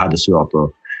 24/7. Jag hade svårt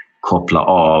att koppla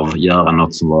av, göra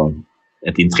något som var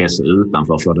ett intresse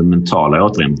utanför för den mentala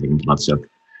återhämtningen på något sätt.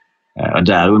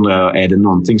 Där undrar jag, är det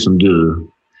någonting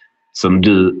som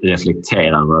du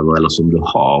reflekterar över eller som du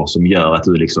har som gör att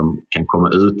du liksom kan komma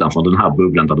utanför den här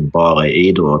bubblan där det bara är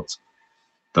idrott,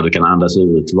 där du kan andas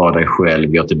ut, vara dig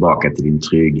själv, gå tillbaka till din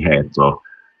trygghet och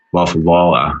bara få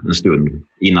vara en stund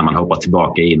innan man hoppar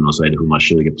tillbaka in och så är det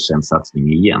 120%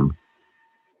 satsning igen?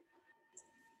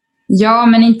 Ja,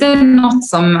 men inte något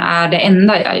som är det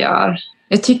enda jag gör.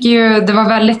 Jag tycker ju det var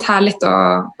väldigt härligt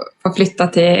att få flytta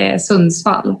till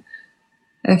Sundsvall.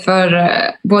 För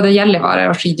både Gällivare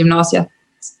och skidgymnasiet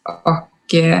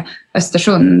och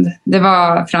Östersund. Det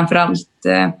var framförallt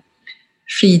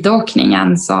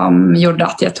skidåkningen som gjorde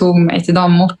att jag tog mig till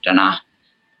de orterna.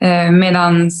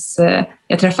 Medan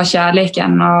jag träffade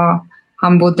kärleken och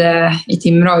han bodde i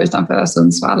Timrå utanför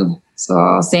Sundsvall.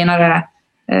 Så senare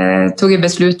tog jag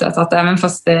beslutet att även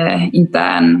fast det inte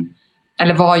är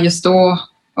eller var just då,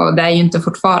 och det är ju inte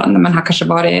fortfarande, men har kanske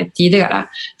varit tidigare,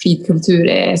 skidkultur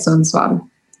i Sundsvall,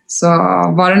 så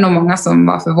var det nog många som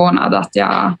var förvånade att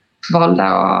jag valde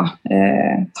att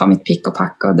ta mitt pick och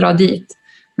pack och dra dit.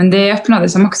 Men det öppnade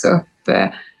som också upp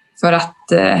för att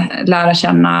lära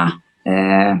känna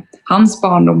hans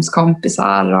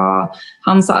barndomskompisar och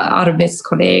hans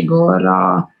arbetskollegor.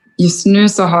 Och just nu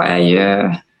så har jag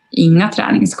ju inga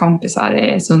träningskompisar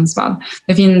i Sundsvall.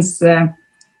 Det finns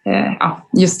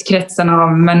just kretsen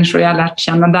av människor jag lärt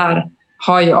känna där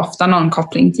har ju ofta någon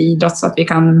koppling till idrott så att vi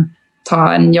kan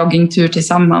ta en joggingtur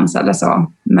tillsammans eller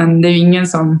så. Men det är ju ingen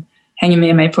som hänger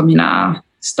med mig på mina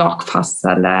stakpass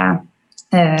eller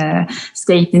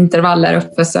skateintervaller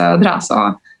upp för södra.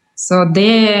 Så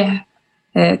det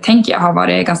tänker jag har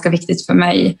varit ganska viktigt för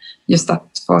mig, just att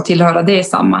få tillhöra det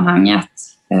sammanhanget.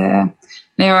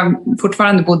 När jag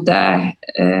fortfarande bodde,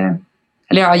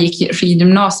 eller jag gick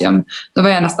skidgymnasium, då var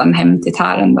jag nästan hem till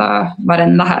Tärendö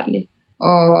varenda helg.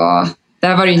 Och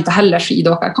där var det ju inte heller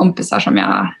skidåkarkompisar som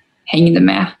jag hängde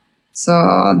med. Så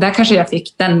där kanske jag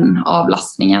fick den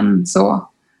avlastningen så.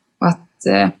 Och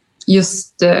att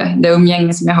just det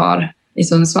umgänge som jag har i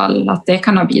Sundsvall, att det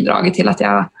kan ha bidragit till att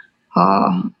jag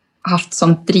har haft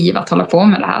sånt driv att hålla på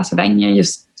med det här så länge.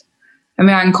 Just, jag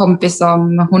har en kompis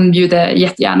som hon bjuder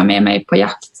jättegärna med mig på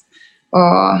jakt.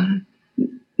 Och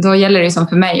då gäller det som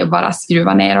för mig att bara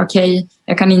skruva ner. Okej,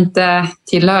 jag kan inte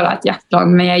tillhöra ett jaktlag,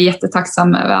 men jag är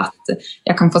jättetacksam över att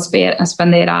jag kan få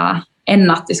spendera en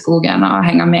natt i skogen och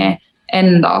hänga med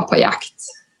en dag på jakt.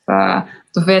 För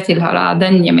då får jag tillhöra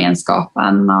den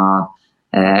gemenskapen och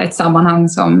ett sammanhang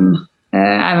som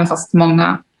även fast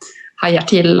många hajar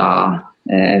till och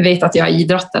vet att jag är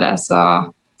idrottare, så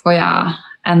får jag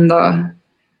ändå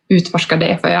utforska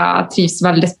det, för jag trivs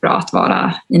väldigt bra att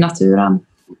vara i naturen.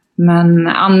 Men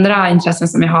andra intressen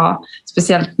som jag har,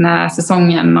 speciellt när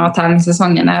säsongen och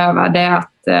tävlingssäsongen är över, det är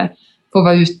att få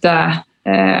vara ute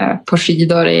på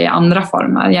skidor i andra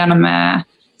former, gärna med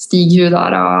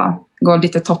stighudar och gå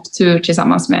lite topptur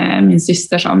tillsammans med min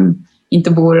syster som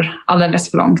inte bor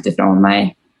alldeles för långt ifrån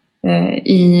mig.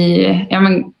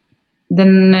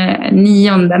 Den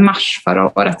 9 mars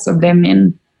förra året så blev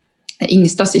min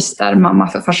yngsta syster mamma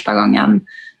för första gången.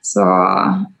 Så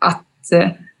att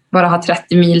bara ha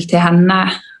 30 mil till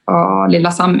henne och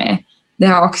lilla Sammy, det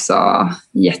har också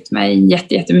gett mig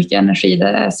jättemycket energi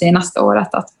det senaste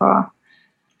året att få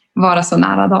vara så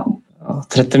nära dem. Ja,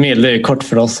 30 mil, det är kort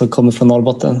för oss som kommer från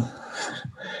Norrbotten.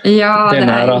 Ja, det är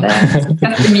nära. Det.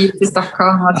 30 mil till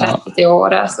Stockholm och 30 till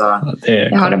Åre, så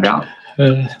jag har det bra.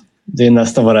 Det är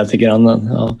nästan vad det är till grannen.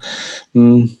 Ja.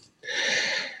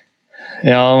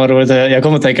 Ja, vad roligt. Jag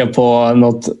kommer att tänka på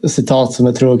något citat som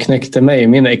jag tror knäckte mig i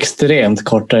min extremt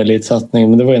korta elitsatsning.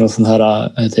 Men det var ju något sån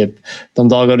här typ, de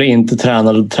dagar du inte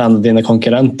tränar dina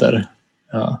konkurrenter.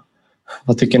 Ja.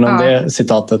 Vad tycker ni om det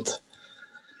citatet?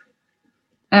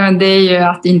 Det är ju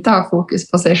att inte ha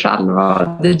fokus på sig själv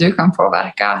och det du kan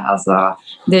påverka. Alltså,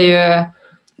 det är ju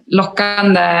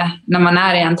lockande när man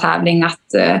är i en tävling att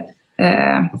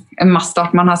en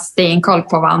massstart, man har stenkoll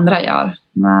på vad andra gör.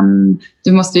 Men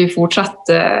du måste ju fortsatt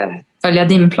följa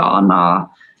din plan och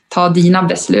ta dina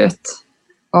beslut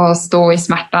och stå i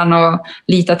smärtan och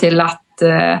lita till att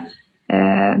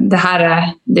det här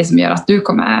är det som gör att du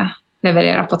kommer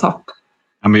leverera på topp.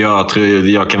 Ja, men jag tror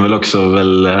jag kan väl också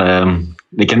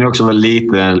det kan ju också vara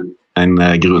lite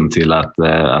en grund till att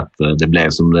det blev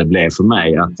som det blev för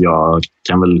mig. Att jag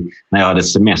kan väl, när jag hade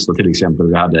semester till exempel,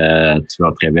 vi hade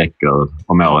 2-3 veckor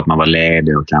om året, man var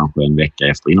ledig och kanske en vecka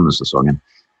efter inomhussäsongen.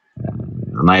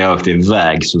 När jag åkte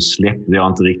iväg så släppte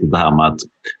jag inte riktigt det här med att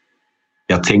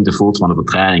jag tänkte fortfarande på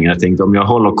träningen. Jag tänkte om jag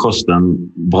håller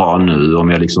kosten bra nu, om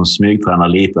jag liksom smygtränar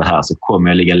lite här, så kommer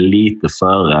jag ligga lite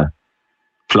före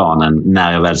planen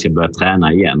när jag väl ska börja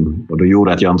träna igen. Och då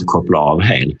gjorde att jag inte kopplade av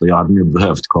helt. Och jag hade nu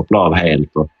behövt koppla av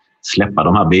helt och släppa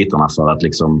de här bitarna för att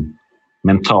liksom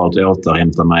mentalt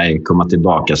återhämta mig, komma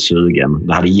tillbaka sugen.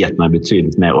 Det hade gett mig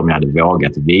betydligt mer om jag hade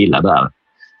vågat vila där.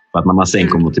 För att när man sen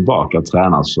kommer tillbaka och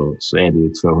tränar så är det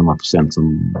ju 200%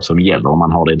 som gäller om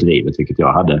man har det drivet, vilket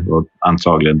jag hade. Och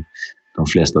antagligen de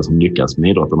flesta som lyckas med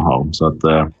idrotten har. Så att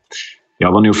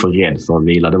jag var nog för rädd för att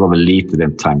vila. Det var väl lite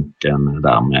den tanken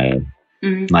där med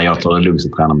när jag tar det lugnt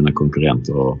och tränar mina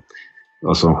konkurrenter.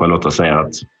 Och som Charlotta säger,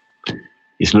 att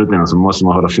i slutändan så måste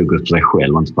man hålla fokus på sig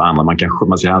själv och inte på andra. Man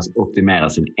ska optimera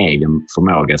sin egen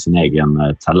förmåga, sin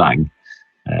egen talang.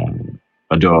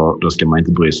 Och då ska man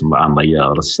inte bry sig om vad andra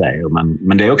gör eller säger.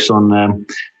 Men det är också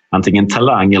antingen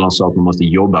talang eller en sak man måste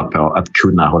jobba på, att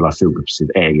kunna hålla fokus på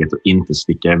sitt eget och inte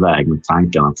sticka iväg med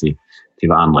tankarna till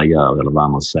vad andra gör eller vad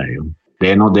andra säger.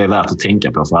 Det är värt att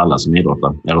tänka på för alla som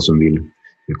idrottar eller som vill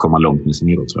komma långt med sin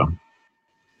idrott, tror jag.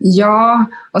 Ja,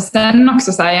 och sen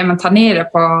också så här, ta ner det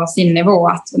på sin nivå.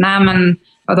 Att nej, men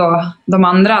vadå, de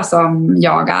andra som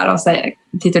jagar och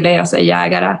titulerar sig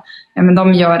jägare, men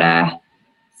de gör det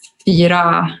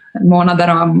 4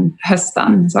 månader om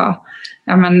hösten. Så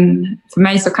men för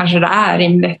mig så kanske det är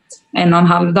rimligt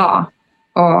 1,5 dag.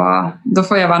 Och då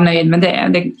får jag vara nöjd med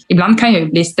det. Ibland kan jag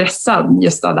ju bli stressad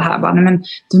just av det här. Bara, men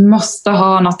du måste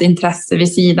ha något intresse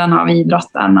vid sidan av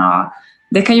idrotten. Och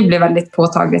det kan ju bli väldigt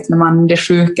påtagligt när man blir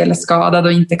sjuk eller skadad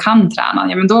och inte kan träna.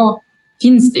 Ja, men då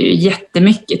finns det ju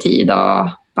jättemycket tid.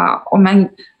 Men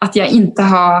att jag inte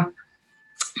har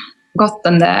gått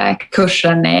den där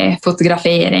kursen i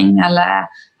fotografering, eller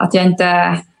att jag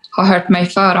inte har hört mig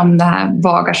för om det här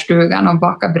bagarstugan och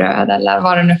baka bröd eller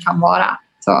vad det nu kan vara.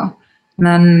 Så.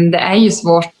 Men det är ju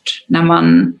svårt när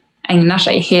man ägnar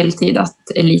sig heltid åt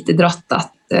elitidrott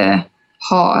att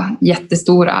ha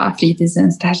jättestora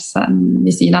fritidsintressen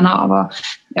vid sidan av. Och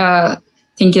jag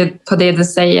tänker på det du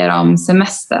säger om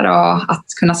semester och att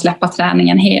kunna släppa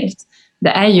träningen helt. Det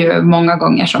är ju många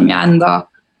gånger som jag ändå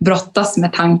brottas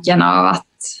med tanken av att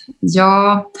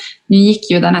nu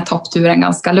gick ju den här toppturen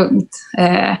ganska lugnt.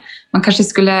 Man kanske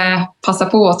skulle passa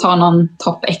på att ta någon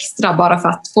topp extra bara för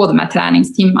att få de här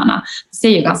träningstimmarna. Det ser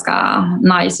ju ganska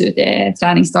nice ut i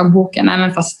träningsdagboken,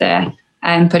 även fast det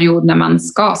är en period när man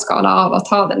ska skala av och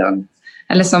ta det lugnt.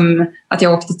 Eller som att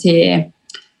jag åkte till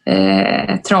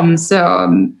Tromsö och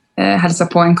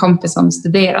hälsade på en kompis som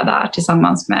studerar där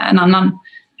tillsammans med en annan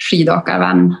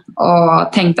skidåkarvän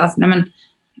och tänkte att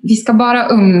vi ska bara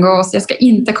umgås, jag ska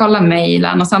inte kolla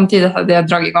mejlen, och samtidigt hade jag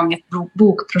dragit igång ett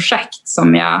bokprojekt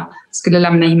som jag skulle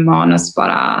lämna in manus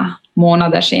bara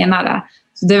månader senare.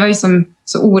 Så det var ju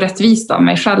så orättvist av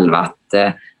mig själv att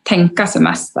tänka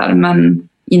semester men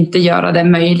inte göra det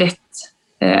möjligt.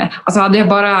 Alltså hade jag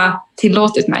bara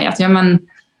tillåtit mig att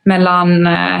mellan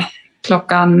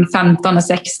klockan 15 och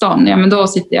 16, men då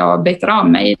sitter jag och betar av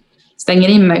mig, stänger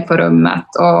in mig på rummet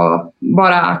och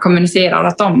bara kommunicerar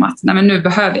åt dem att nu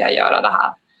behöver jag göra det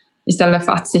här. Istället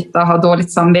för att sitta och ha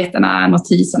dåligt samvete när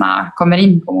notiserna kommer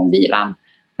in på mobilen.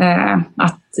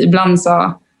 Att ibland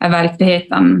så är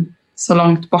verkligheten så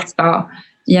långt borta.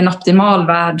 I en optimal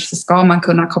värld så ska man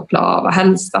kunna koppla av, och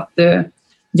helst att du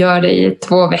gör det i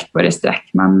 2 veckor i sträck.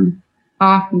 Men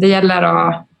ja, det gäller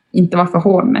att inte vara för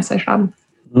hård med sig själv.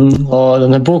 Och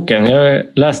den här boken, jag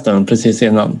läste den precis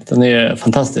innan. Den är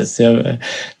fantastisk.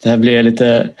 Det här blir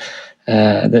lite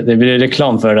det blir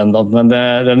reklam för den då, men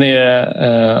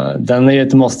den är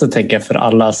ett måste tänka för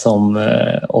alla som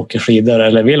åker skidor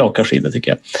eller vill åka skidor,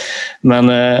 tycker jag. Men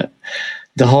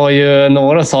det har ju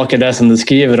några saker där som du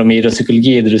skriver om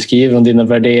idrottspsykologi, där du skriver om dina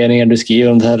värderingar, du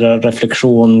skriver om det här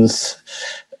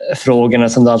reflektionsfrågorna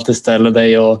som du alltid ställer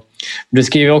dig, och du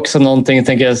skriver också någonting,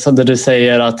 tänker jag, där du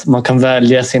säger att man kan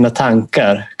välja sina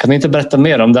tankar. Kan du inte berätta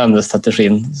mer om den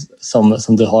strategin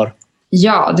som du har?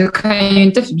 Ja, du kan ju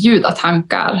inte förbjuda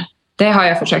tankar. Det har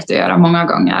jag försökt att göra många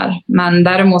gånger. Men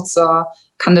däremot så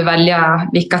kan du välja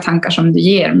vilka tankar som du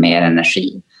ger mer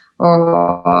energi.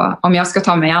 Och om jag ska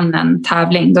ta mig an en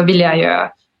tävling, då vill jag ju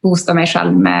boosta mig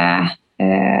själv med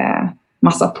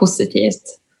massa positivt.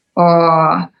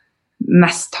 Och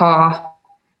mest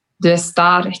du är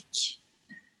stark.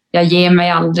 Jag ger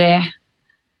mig aldrig.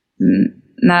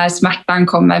 När smärtan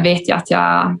kommer vet jag att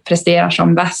jag presterar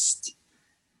som bäst.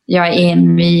 Jag är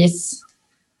envis.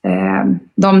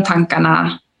 De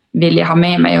tankarna vill jag ha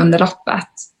med mig under loppet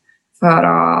för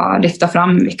att lyfta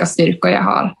fram vilka styrkor jag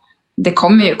har. Det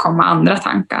kommer ju komma andra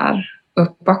tankar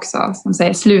upp också som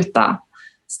säger sluta,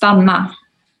 stanna.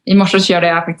 I morse körde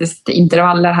jag faktiskt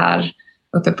intervaller här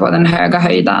uppe på den höga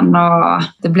höjden och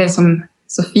det blev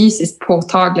så fysiskt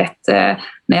påtagligt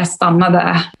när jag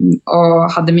stannade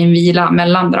och hade min vila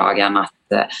mellan dragen att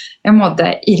jag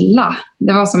mådde illa.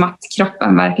 Det var som att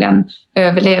kroppen verkligen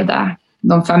överlevde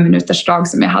de 5 minuters drag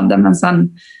som jag hade, men sen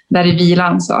där i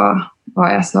vilan så var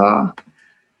jag så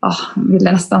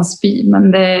ville nästan spy,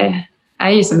 men det är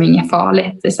ju som inget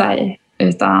farligt i sig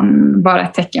utan bara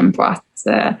ett tecken på att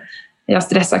jag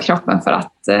stressar kroppen för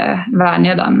att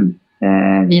värja den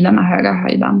vid den här höga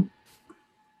höjden.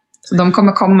 Så de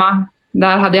kommer komma.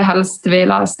 Där hade jag helst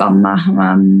velat stanna,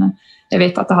 men jag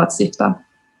vet att det har ett syfte.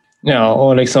 Ja,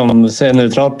 och liksom se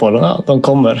neutralt på dem. Ja, de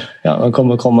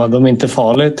kommer komma. De är inte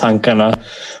farliga, tankarna.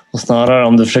 Och snarare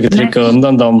om du försöker trycka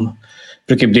undan dem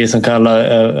brukar bli som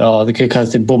det kan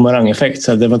kallas till bumerangeffekt.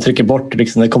 Så det man trycker bort,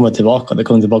 liksom, det kommer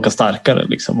tillbaka starkare.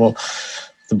 Liksom, och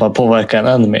det bara påverkar en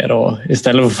ännu mer. Och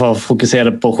istället för att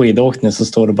fokusera på skidåkning så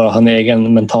står det bara att ha en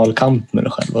egen mental kamp med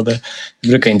dig själv. Och det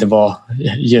brukar inte vara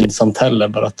gynnsamt heller,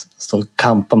 bara att stå och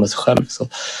kampa med sig själv.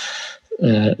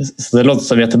 Så det låter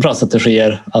som jättebra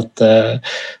strategier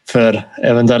för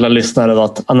eventuella lyssnare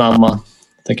att anamma,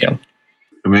 tycker jag.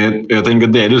 Men jag tänker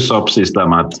det du sa precis där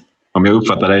med att om jag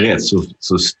uppfattar dig rätt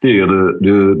så styr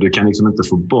du kan liksom inte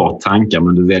få bort tankar,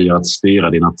 men du väljer att styra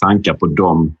dina tankar på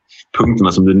de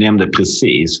punkterna som du nämnde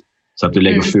precis, så att du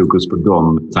lägger fokus på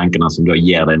de tankarna som då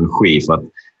ger dig energi. För att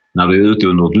när du är ute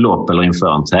under ett lopp eller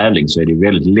inför en tävling så är det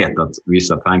väldigt lätt att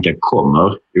vissa tankar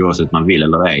kommer oavsett man vill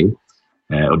eller ej.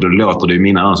 Och då låter det i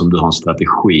mina öron som du har en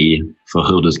strategi för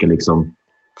hur du ska liksom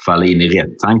falla in i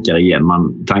rätt tankar igen.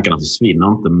 Tankarna försvinner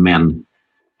inte, men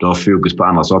du har fokus på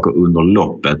andra saker under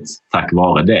loppet tack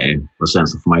vare det. Och sen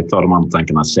så får man ju ta de andra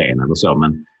tankarna sen eller så.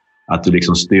 Men att du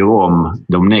liksom styr om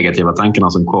de negativa tankarna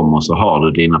som kommer, så har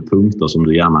du dina punkter som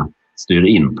du gärna styr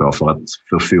in på för att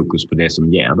få fokus på det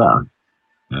som ger där.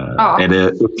 Ja.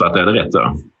 Uppfattar jag det rätt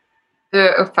då? Du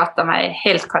uppfattar mig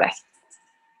helt korrekt.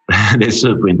 Det är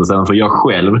superintressant, för jag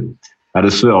själv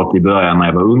hade svårt i början när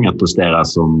jag var ung att prestera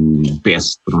som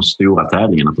bäst på de stora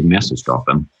tävlingarna på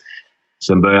mästerskapen.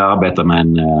 Sen började jag arbeta med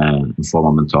en form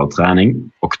av mental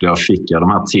träning, och då fick jag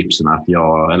de här tipsen att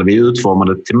vi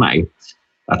utformade till mig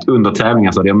att under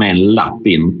tävlingar så hade jag med en lapp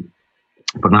in.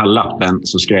 På den här lappen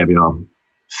så skrev jag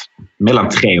mellan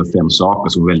 3 och 5 saker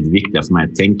som var väldigt viktiga för mig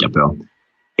att tänka på.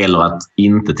 Eller att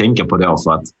inte tänka på då,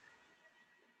 för att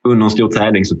under en stor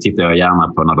tävling så tittar jag gärna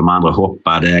på när de andra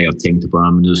hoppade. Jag tänkte på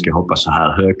att nu ska jag hoppa så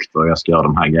här högt och jag ska göra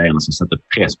de här grejerna som sätter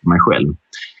press på mig själv.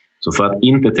 Så för att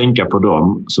inte tänka på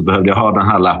dem så behövde jag ha den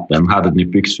här lappen, hade den i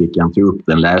byxfickan, tog upp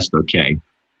den, läste okej.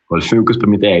 Håll fokus på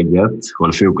mitt eget,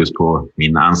 håll fokus på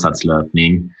min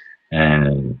ansatslöpning.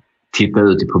 Titta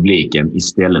ut i publiken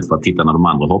istället för att titta när de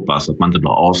andra hoppar, så att man inte blir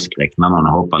avskräckt när någon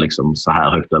hoppar liksom så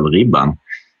här högt över ribban.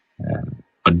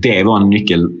 Och det var en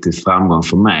nyckel till framgång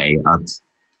för mig, att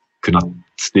kunna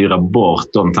styra bort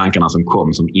de tankarna som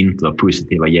kom som inte var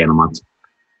positiva genom att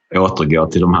återgå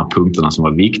till de här punkterna som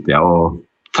var viktiga. Och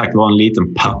tack vare en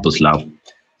liten papperslapp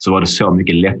så var det så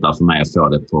mycket lättare för mig att få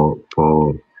det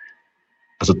på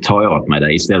alltså ta åt mig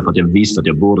det. Istället för att jag visste att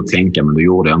jag borde tänka, men då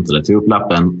gjorde jag inte det. Tog upp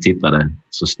lappen, tittade,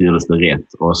 så styrdes det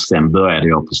rätt. Och sen började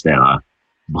jag prestera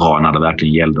bra när det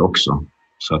verkligen gällde också.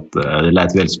 Så att, det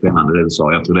lät väldigt spännande det du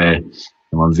sa. Jag tror det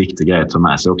var en viktig grej att ta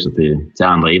med sig också till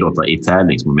andra idrottare i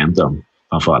tävlingsmoment då,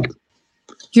 framförallt.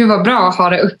 Gud vad bra att ha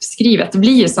det uppskrivet. Det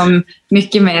blir ju som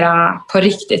mycket mer på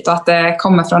riktigt och att det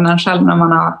kommer från en själv när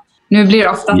man har... Nu blir det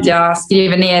ofta att jag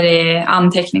skriver ner i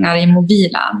anteckningar i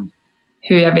mobilen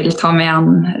hur jag vill ta mig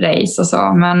an race och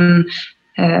så. Men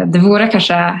det vore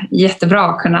kanske jättebra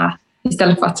att kunna,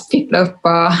 istället för att fippla upp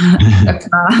och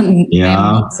öppna...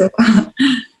 Ja.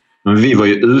 Men vi var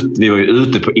ju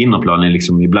ute på innerplanen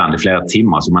liksom ibland i flera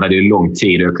timmar, så man hade ju lång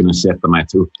tid och jag kunde sätta mig och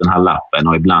ta upp den här lappen,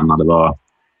 och ibland när det var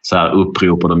så här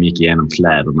upprop och de gick igenom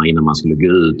kläderna innan man skulle gå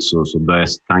ut så började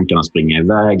tankarna springa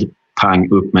iväg,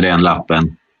 pang upp med den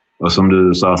lappen. Och som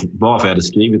du sa, bara för att jag hade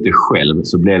skrivit det själv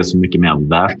så blev det så mycket mer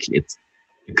verkligt.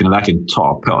 Jag kunde verkligen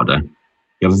ta på det.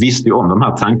 Jag visste ju om de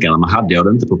här tankarna, men hade jag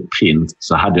det inte på print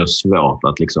så hade jag svårt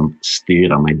att liksom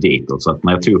styra mig ditåt. Så att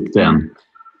när jag tog upp den,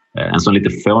 en sån lite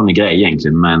fånig grej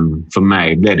egentligen, men för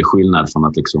mig blev det skillnad från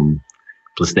att liksom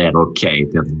prestera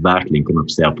okej till att verkligen kunna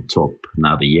prestera på topp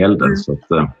när det gällde. Så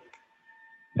att,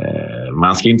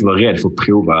 man ska inte vara rädd för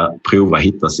att prova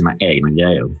hitta sina egna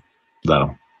grejer där.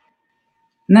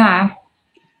 Nej,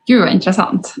 Gud vad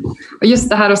intressant. Och just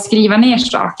det här att skriva ner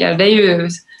saker, det är ju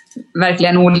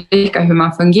verkligen olika hur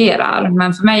man fungerar.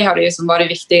 Men för mig har det ju som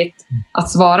varit viktigt att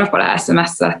svara på det här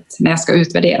smset när jag ska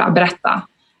utvärdera, berätta.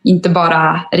 Inte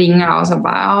bara ringa och så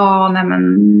bara, nej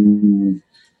men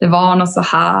det var något så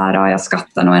här och jag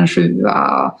skattar nog en 7.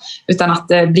 Utan att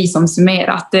det blir som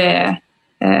summerat, det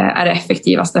är det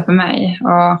effektivaste för mig.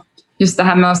 Och just det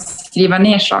här med att skriva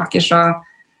ner saker, så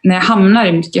när jag hamnar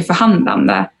i mycket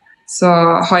förhandlande så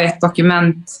har jag ett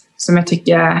dokument som jag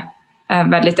tycker är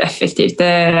väldigt effektivt.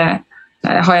 Det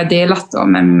har jag delat då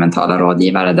med mentala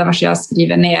rådgivare där jag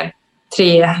skriver ner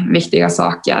 3 viktiga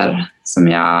saker som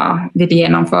jag vill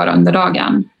genomföra under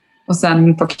dagen. Och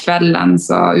sen på kvällen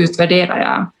så utvärderar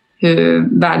jag hur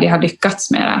väl jag har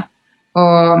lyckats med det.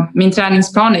 Och min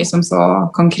träningsplan är som så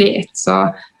konkret,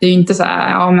 så det är ju inte så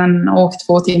här, men åk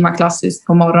 2 timmar klassiskt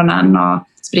på morgonen och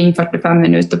spring 45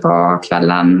 minuter på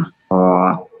kvällen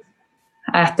och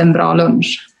ät en bra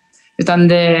lunch. Utan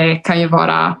det kan ju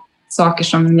vara saker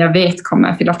som jag vet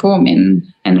kommer fylla på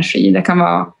min energi. Det kan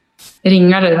vara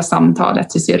ringa det där samtalet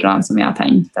till syrran som jag har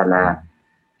tänkt, eller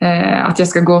att jag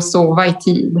ska gå och sova i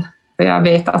tid. För jag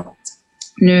vet att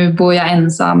nu bor jag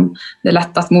ensam. Det är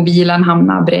lätt att mobilen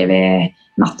hamnar bredvid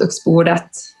nattduksbordet.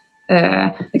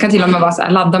 Det kan till och med vara så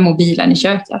här, ladda mobilen i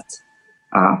köket.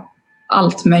 Ja,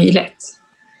 allt möjligt.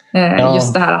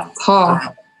 Just det här att ha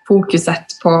fokuset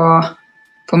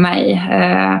på mig.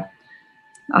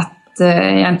 Att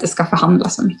jag inte ska förhandla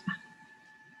så mycket.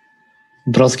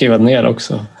 Bra att skriva ner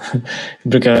också.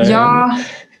 Jag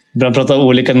brukar prata om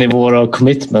olika nivåer av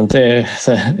commitment.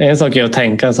 En sak är att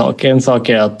tänka en sak. En sak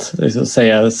är att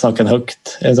säga saken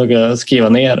högt. En sak är att skriva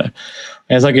ner det.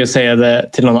 En sak är att säga det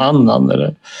till någon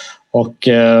annan. Och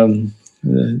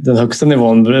den högsta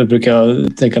nivån brukar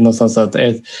jag tänka någonstans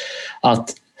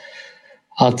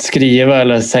att skriva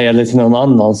eller säga det till någon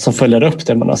annan som följer upp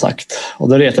det man har sagt. Och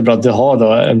då är det jättebra att du har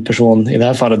då en person, i det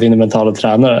här fallet din mentala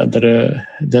tränare,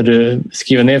 där du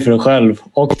skriver ner för dig själv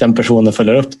och den personen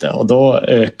följer upp det. Och då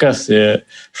ökas ju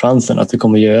chansen att du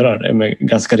kommer göra det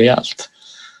ganska rejält.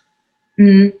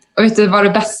 Och vet du vad det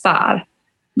bästa är?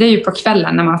 Det är ju på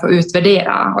kvällen när man får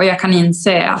utvärdera och jag kan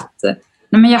inse att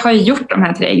jag har ju gjort de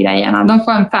här 3 grejerna. De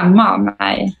får en 5 av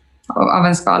mig av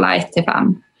en skala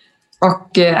 1-5.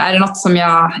 Och är det något som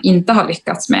jag inte har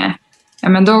lyckats med,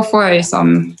 men då får jag ju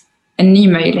som en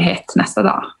ny möjlighet nästa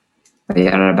dag att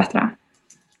göra det bättre.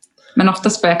 Men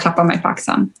oftast får jag klappa mig på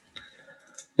axeln.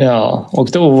 Ja, och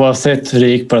då, oavsett hur det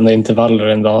gick på den där intervallen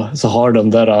en dag, så har de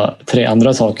där 3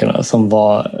 andra sakerna som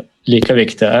var lika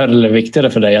viktiga eller viktigare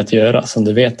för dig att göra, som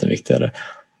du vet är viktigare.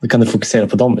 Då kan du fokusera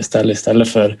på dem istället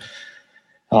för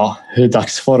hur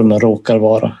dagsformen råkar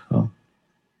vara. Ja.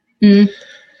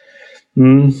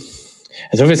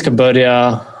 Jag tror vi ska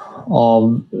börja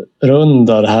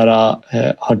avrunda det här.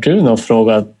 Har du någon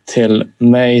fråga till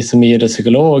mig som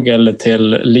idrottspsykolog eller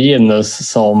till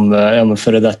Linus som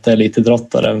före detta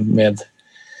elitidrottare med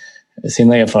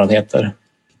sina erfarenheter?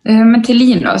 Men till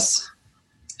Linus,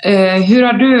 hur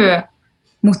har du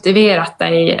motiverat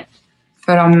dig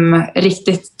för de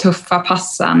riktigt tuffa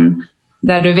passen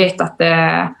där du vet att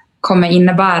det kommer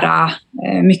innebära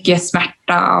mycket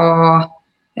smärta och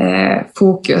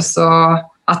fokus, och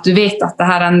att du vet att det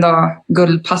här är ändå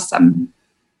guldpassen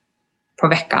på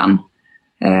veckan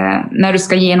när du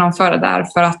ska genomföra det där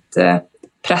för att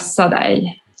pressa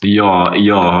dig?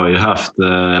 Jag har ju haft,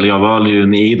 eller jag valde ju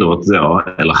en idrott då,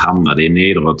 eller hamnade i en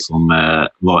idrott som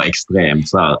var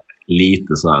extremt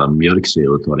lite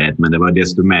mjölksyreuthållighet, men det var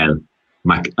desto mer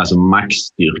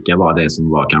maxstyrka var det som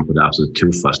var kanske det absolut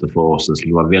tuffaste för oss. Det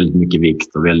skulle vara väldigt mycket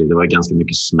vikt och det var ganska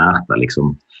mycket smärta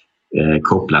liksom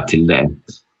kopplat till det.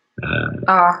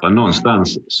 Och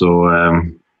någonstans så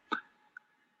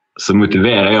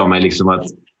motiverar jag mig liksom att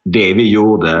det vi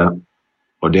gjorde,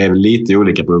 och det är lite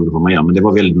olika på vad man gör, men det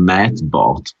var väldigt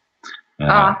mätbart.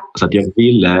 Så att jag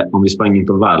ville, om vi sprang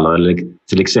intervaller eller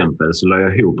till exempel, så la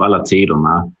jag ihop alla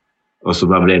tiderna och så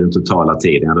vad blev den totala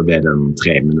tiden? Då blev den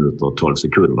 3 minuter och 12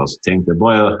 sekunder. Så tänkte jag,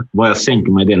 bara jag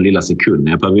sänker mig den lilla sekunden,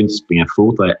 jag behöver inte springa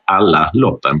fortare i alla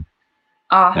loppen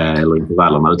eller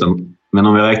intervallerna, men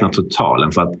om jag räknar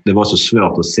totalen, för att det var så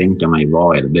svårt att sänka mig i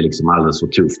varje, det blev liksom alldeles för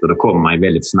tufft och då kommer man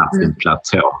väldigt snabbt i en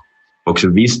platå. Och så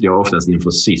visste jag oftast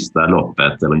inför sista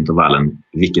loppet eller intervallen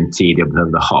vilken tid jag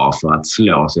behövde ha för att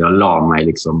slå, så jag la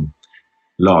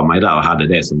mig där och hade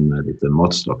det som lite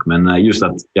måttstock. Men just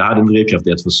att jag hade en drivkraft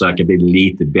i att försöka bli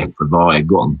lite bättre varje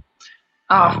gång.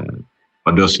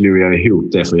 Och då slog jag ihop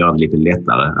det för att göra det lite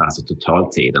lättare, alltså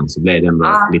totaltiden, så blev det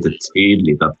ändå lite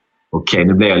tydligt att okej,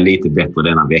 nu blir jag lite bättre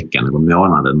denna veckan eller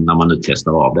månaden när man nu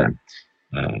testar av det.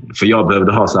 För jag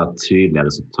behövde ha så här tydliga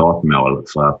resultatmål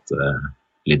för att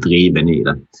lite driven i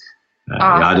det.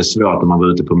 Jag hade svårt när man var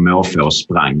ute på måfå och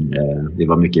sprang. Det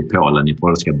var mycket i Polen, i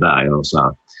polska berg och så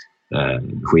här,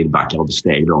 skidbackar och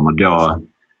besteg då. Men då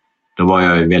var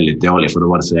jag väldigt dålig, för då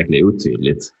var det så jäkla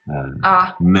otydligt.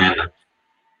 Men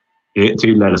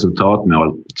tydliga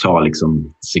resultatmål tar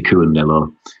liksom sekund eller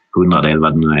hundradel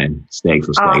vad det nu är, steg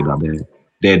för steg. Där.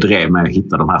 Det drev mig att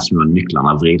hitta de här små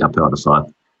nycklarna, vrida på det för att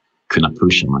kunna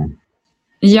pusha mig.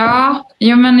 Ja,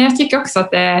 men jag tycker också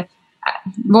att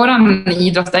våran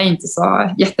idrott är inte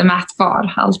så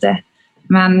jättemätbar alltid.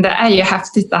 Men det är ju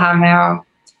häftigt det här med att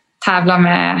tävla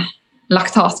med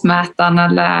laktatmätaren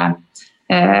eller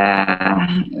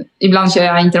ibland kör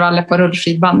jag intervaller på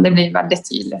rullskidband. Det blir väldigt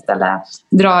tydligt. Eller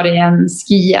drar i en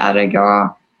skijärg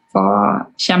och får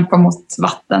kämpa mot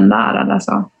vatten där eller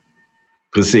så.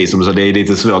 Precis, som så det är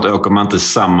lite svårt. Åker man inte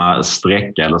samma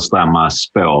sträcka eller samma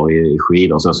spår i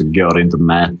skidor så går det inte att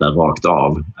mäta rakt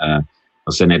av.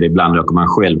 Och sen är det ibland åker man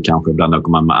själv kanske, ibland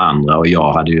åker man med andra. Och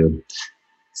jag hade ju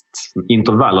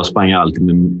intervaller sprang jag alltid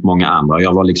med många andra.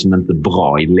 Jag var liksom inte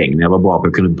bra i längden. Jag var bra på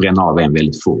att kunna bränna av en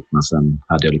väldigt fort. Men sen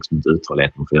hade jag liksom inte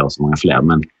uthålligheten för att göra så många fler.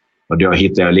 Men då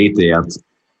hittade jag lite i att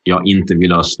jag inte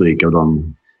ville ha stryk av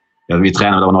dem. Vi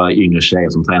tränade, det var några yngre tjejer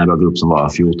som tränade i vår grupp som var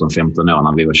 14-15 år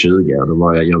när vi var 20. Och då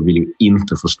var jag ville ju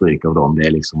inte få stryk av dem. Det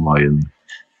liksom var ju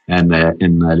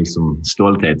en liksom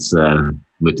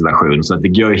stolthetsmotivation. Så att det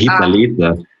går att hitta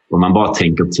lite om man bara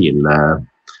tänker till.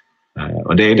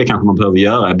 Och det kanske man behöver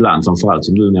göra ibland, framförallt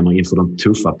som du nämner inför de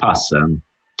tuffa passen.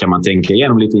 Kan man tänka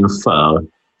igenom lite inför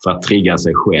för att trigga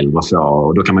sig själv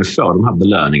och då kan man ju få de här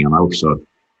belöningarna också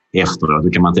efteråt. Då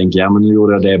kan man tänka, men nu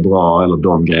gjorde jag det bra eller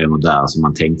de grejerna där som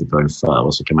man tänkte på inför,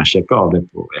 och så kan man checka av det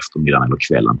på eftermiddagen eller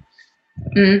kvällen.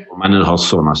 Om man nu har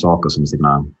sådana saker som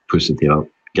sina positiva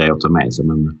grejer att ta med sig.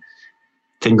 Men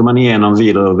tänker man igenom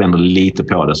vidare och vänder lite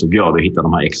på det så går det att hitta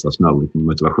de här extra små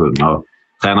motivationerna. Och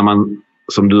tränar man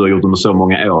som du har gjort under så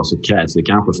många år så krävs det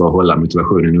kanske för att hålla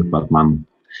motivationen uppe att man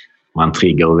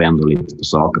triggar och vänder lite på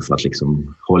saker för att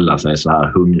liksom hålla sig så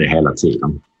här hungrig hela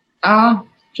tiden. Ja,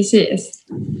 precis.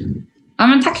 Ja,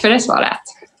 men tack för det svaret.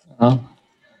 Ja.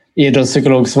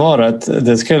 Idrottspsykologsvaret,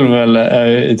 det skulle väl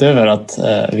utöver att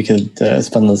vilket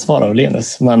spännande svar av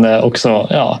Linus, men också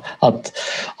att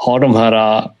ha de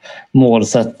här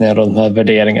målsättningarna och de här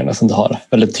värderingarna som du har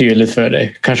väldigt tydligt för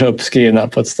dig, kanske uppskrivna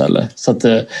på ett ställe, så att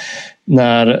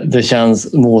när det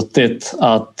känns motigt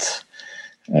att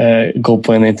gå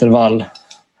på en intervall,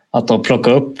 att då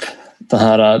plocka upp den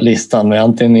här listan med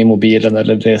antingen i mobilen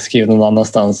eller det skrivet någon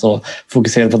annanstans och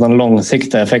fokusera på den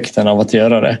långsiktiga effekten av att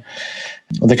göra det.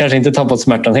 Och det kanske inte tar bort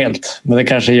smärtan helt, men det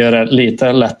kanske gör det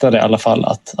lite lättare i alla fall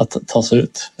att ta sig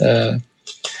ut.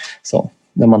 Så,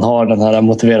 när man har den här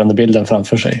motiverande bilden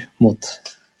framför sig mot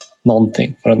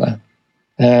någonting på den där.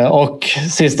 Och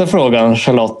sista frågan,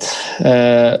 Charlotte.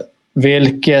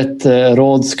 Vilket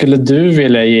råd skulle du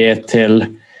vilja ge till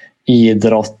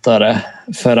idrottare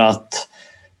för att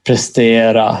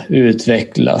prestera,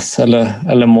 utvecklas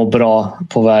eller må bra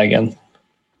på vägen?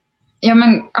 Ja,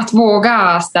 men att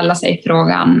våga ställa sig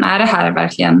frågan, är det här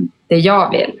verkligen det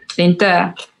jag vill? Det är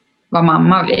inte vad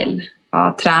mamma vill,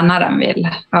 vad tränaren vill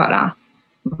höra,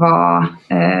 vad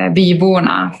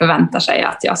byborna förväntar sig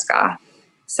att jag ska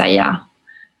säga.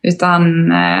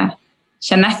 Utan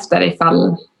känn efter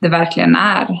ifall det verkligen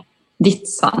är ditt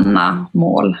sanna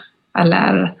mål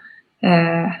eller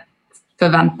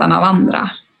förväntan av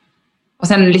andra. Och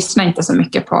sen lyssna inte så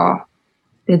mycket på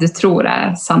det du tror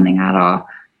är sanningar. Och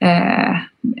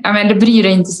det bryr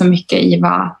dig inte så mycket i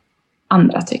vad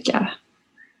andra tycker.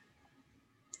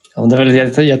 Ja, det är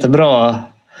väl jättebra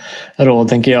råd,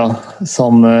 tänker jag,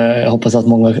 som jag hoppas att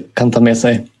många kan ta med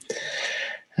sig.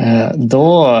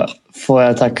 Då får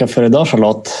jag tacka för idag,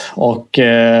 Charlotte, och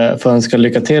får önska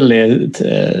lycka till i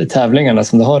tävlingarna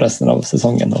som du har resten av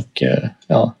säsongen. Och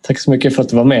tack så mycket för att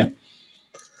du var med.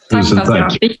 Tack för att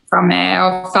jag fick vara med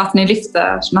och för att ni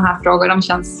lyfter såna här frågor. De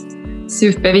känns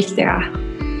superviktiga.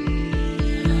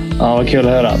 Ja, vad kul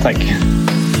att höra. Tack.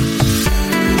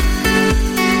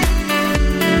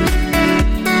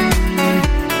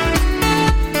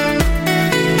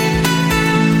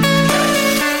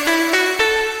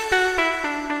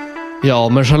 Ja,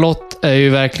 men Charlotte är ju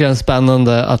verkligen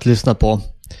spännande att lyssna på.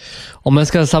 Om jag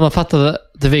ska sammanfatta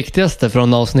det viktigaste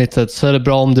från avsnittet så är det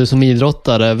bra om du som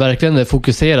idrottare verkligen är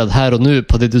fokuserad här och nu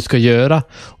på det du ska göra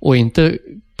och inte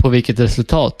på vilket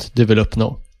resultat du vill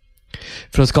uppnå.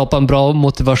 För att skapa en bra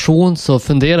motivation så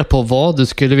fundera på vad du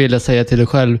skulle vilja säga till dig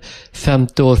själv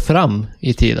 50 år fram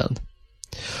i tiden.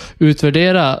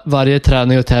 Utvärdera varje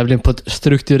träning och tävling på ett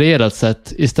strukturerat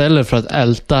sätt istället för att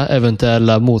älta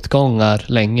eventuella motgångar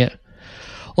länge.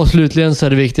 Och slutligen så är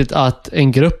det viktigt att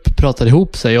en grupp pratar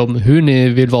ihop sig om hur ni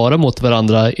vill vara mot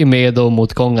varandra i med- och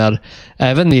motgångar,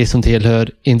 även ni som tillhör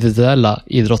individuella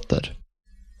idrotter.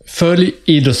 Följ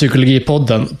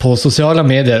Idrottspsykologipodden på sociala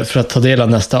medier för att ta del av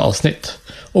nästa avsnitt.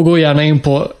 Och gå gärna in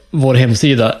på vår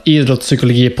hemsida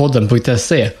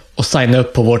idrottspsykologipodden.se och signa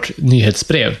upp på vårt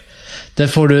nyhetsbrev. Där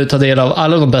får du ta del av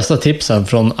alla de bästa tipsen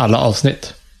från alla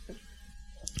avsnitt.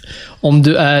 Om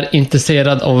du är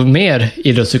intresserad av mer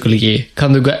idrottspsykologi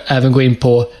kan du även gå in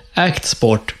på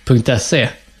actsport.se.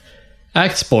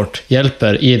 Actsport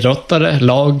hjälper idrottare,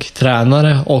 lag,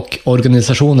 tränare och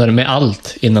organisationer med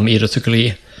allt inom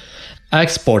idrottspsykologi.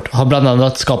 Actsport har bland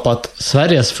annat skapat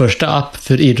Sveriges första app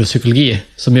för idrottspsykologi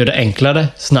som gör det enklare,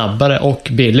 snabbare och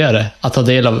billigare att ta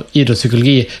del av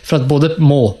idrottspsykologi för att både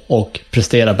må och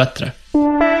prestera bättre.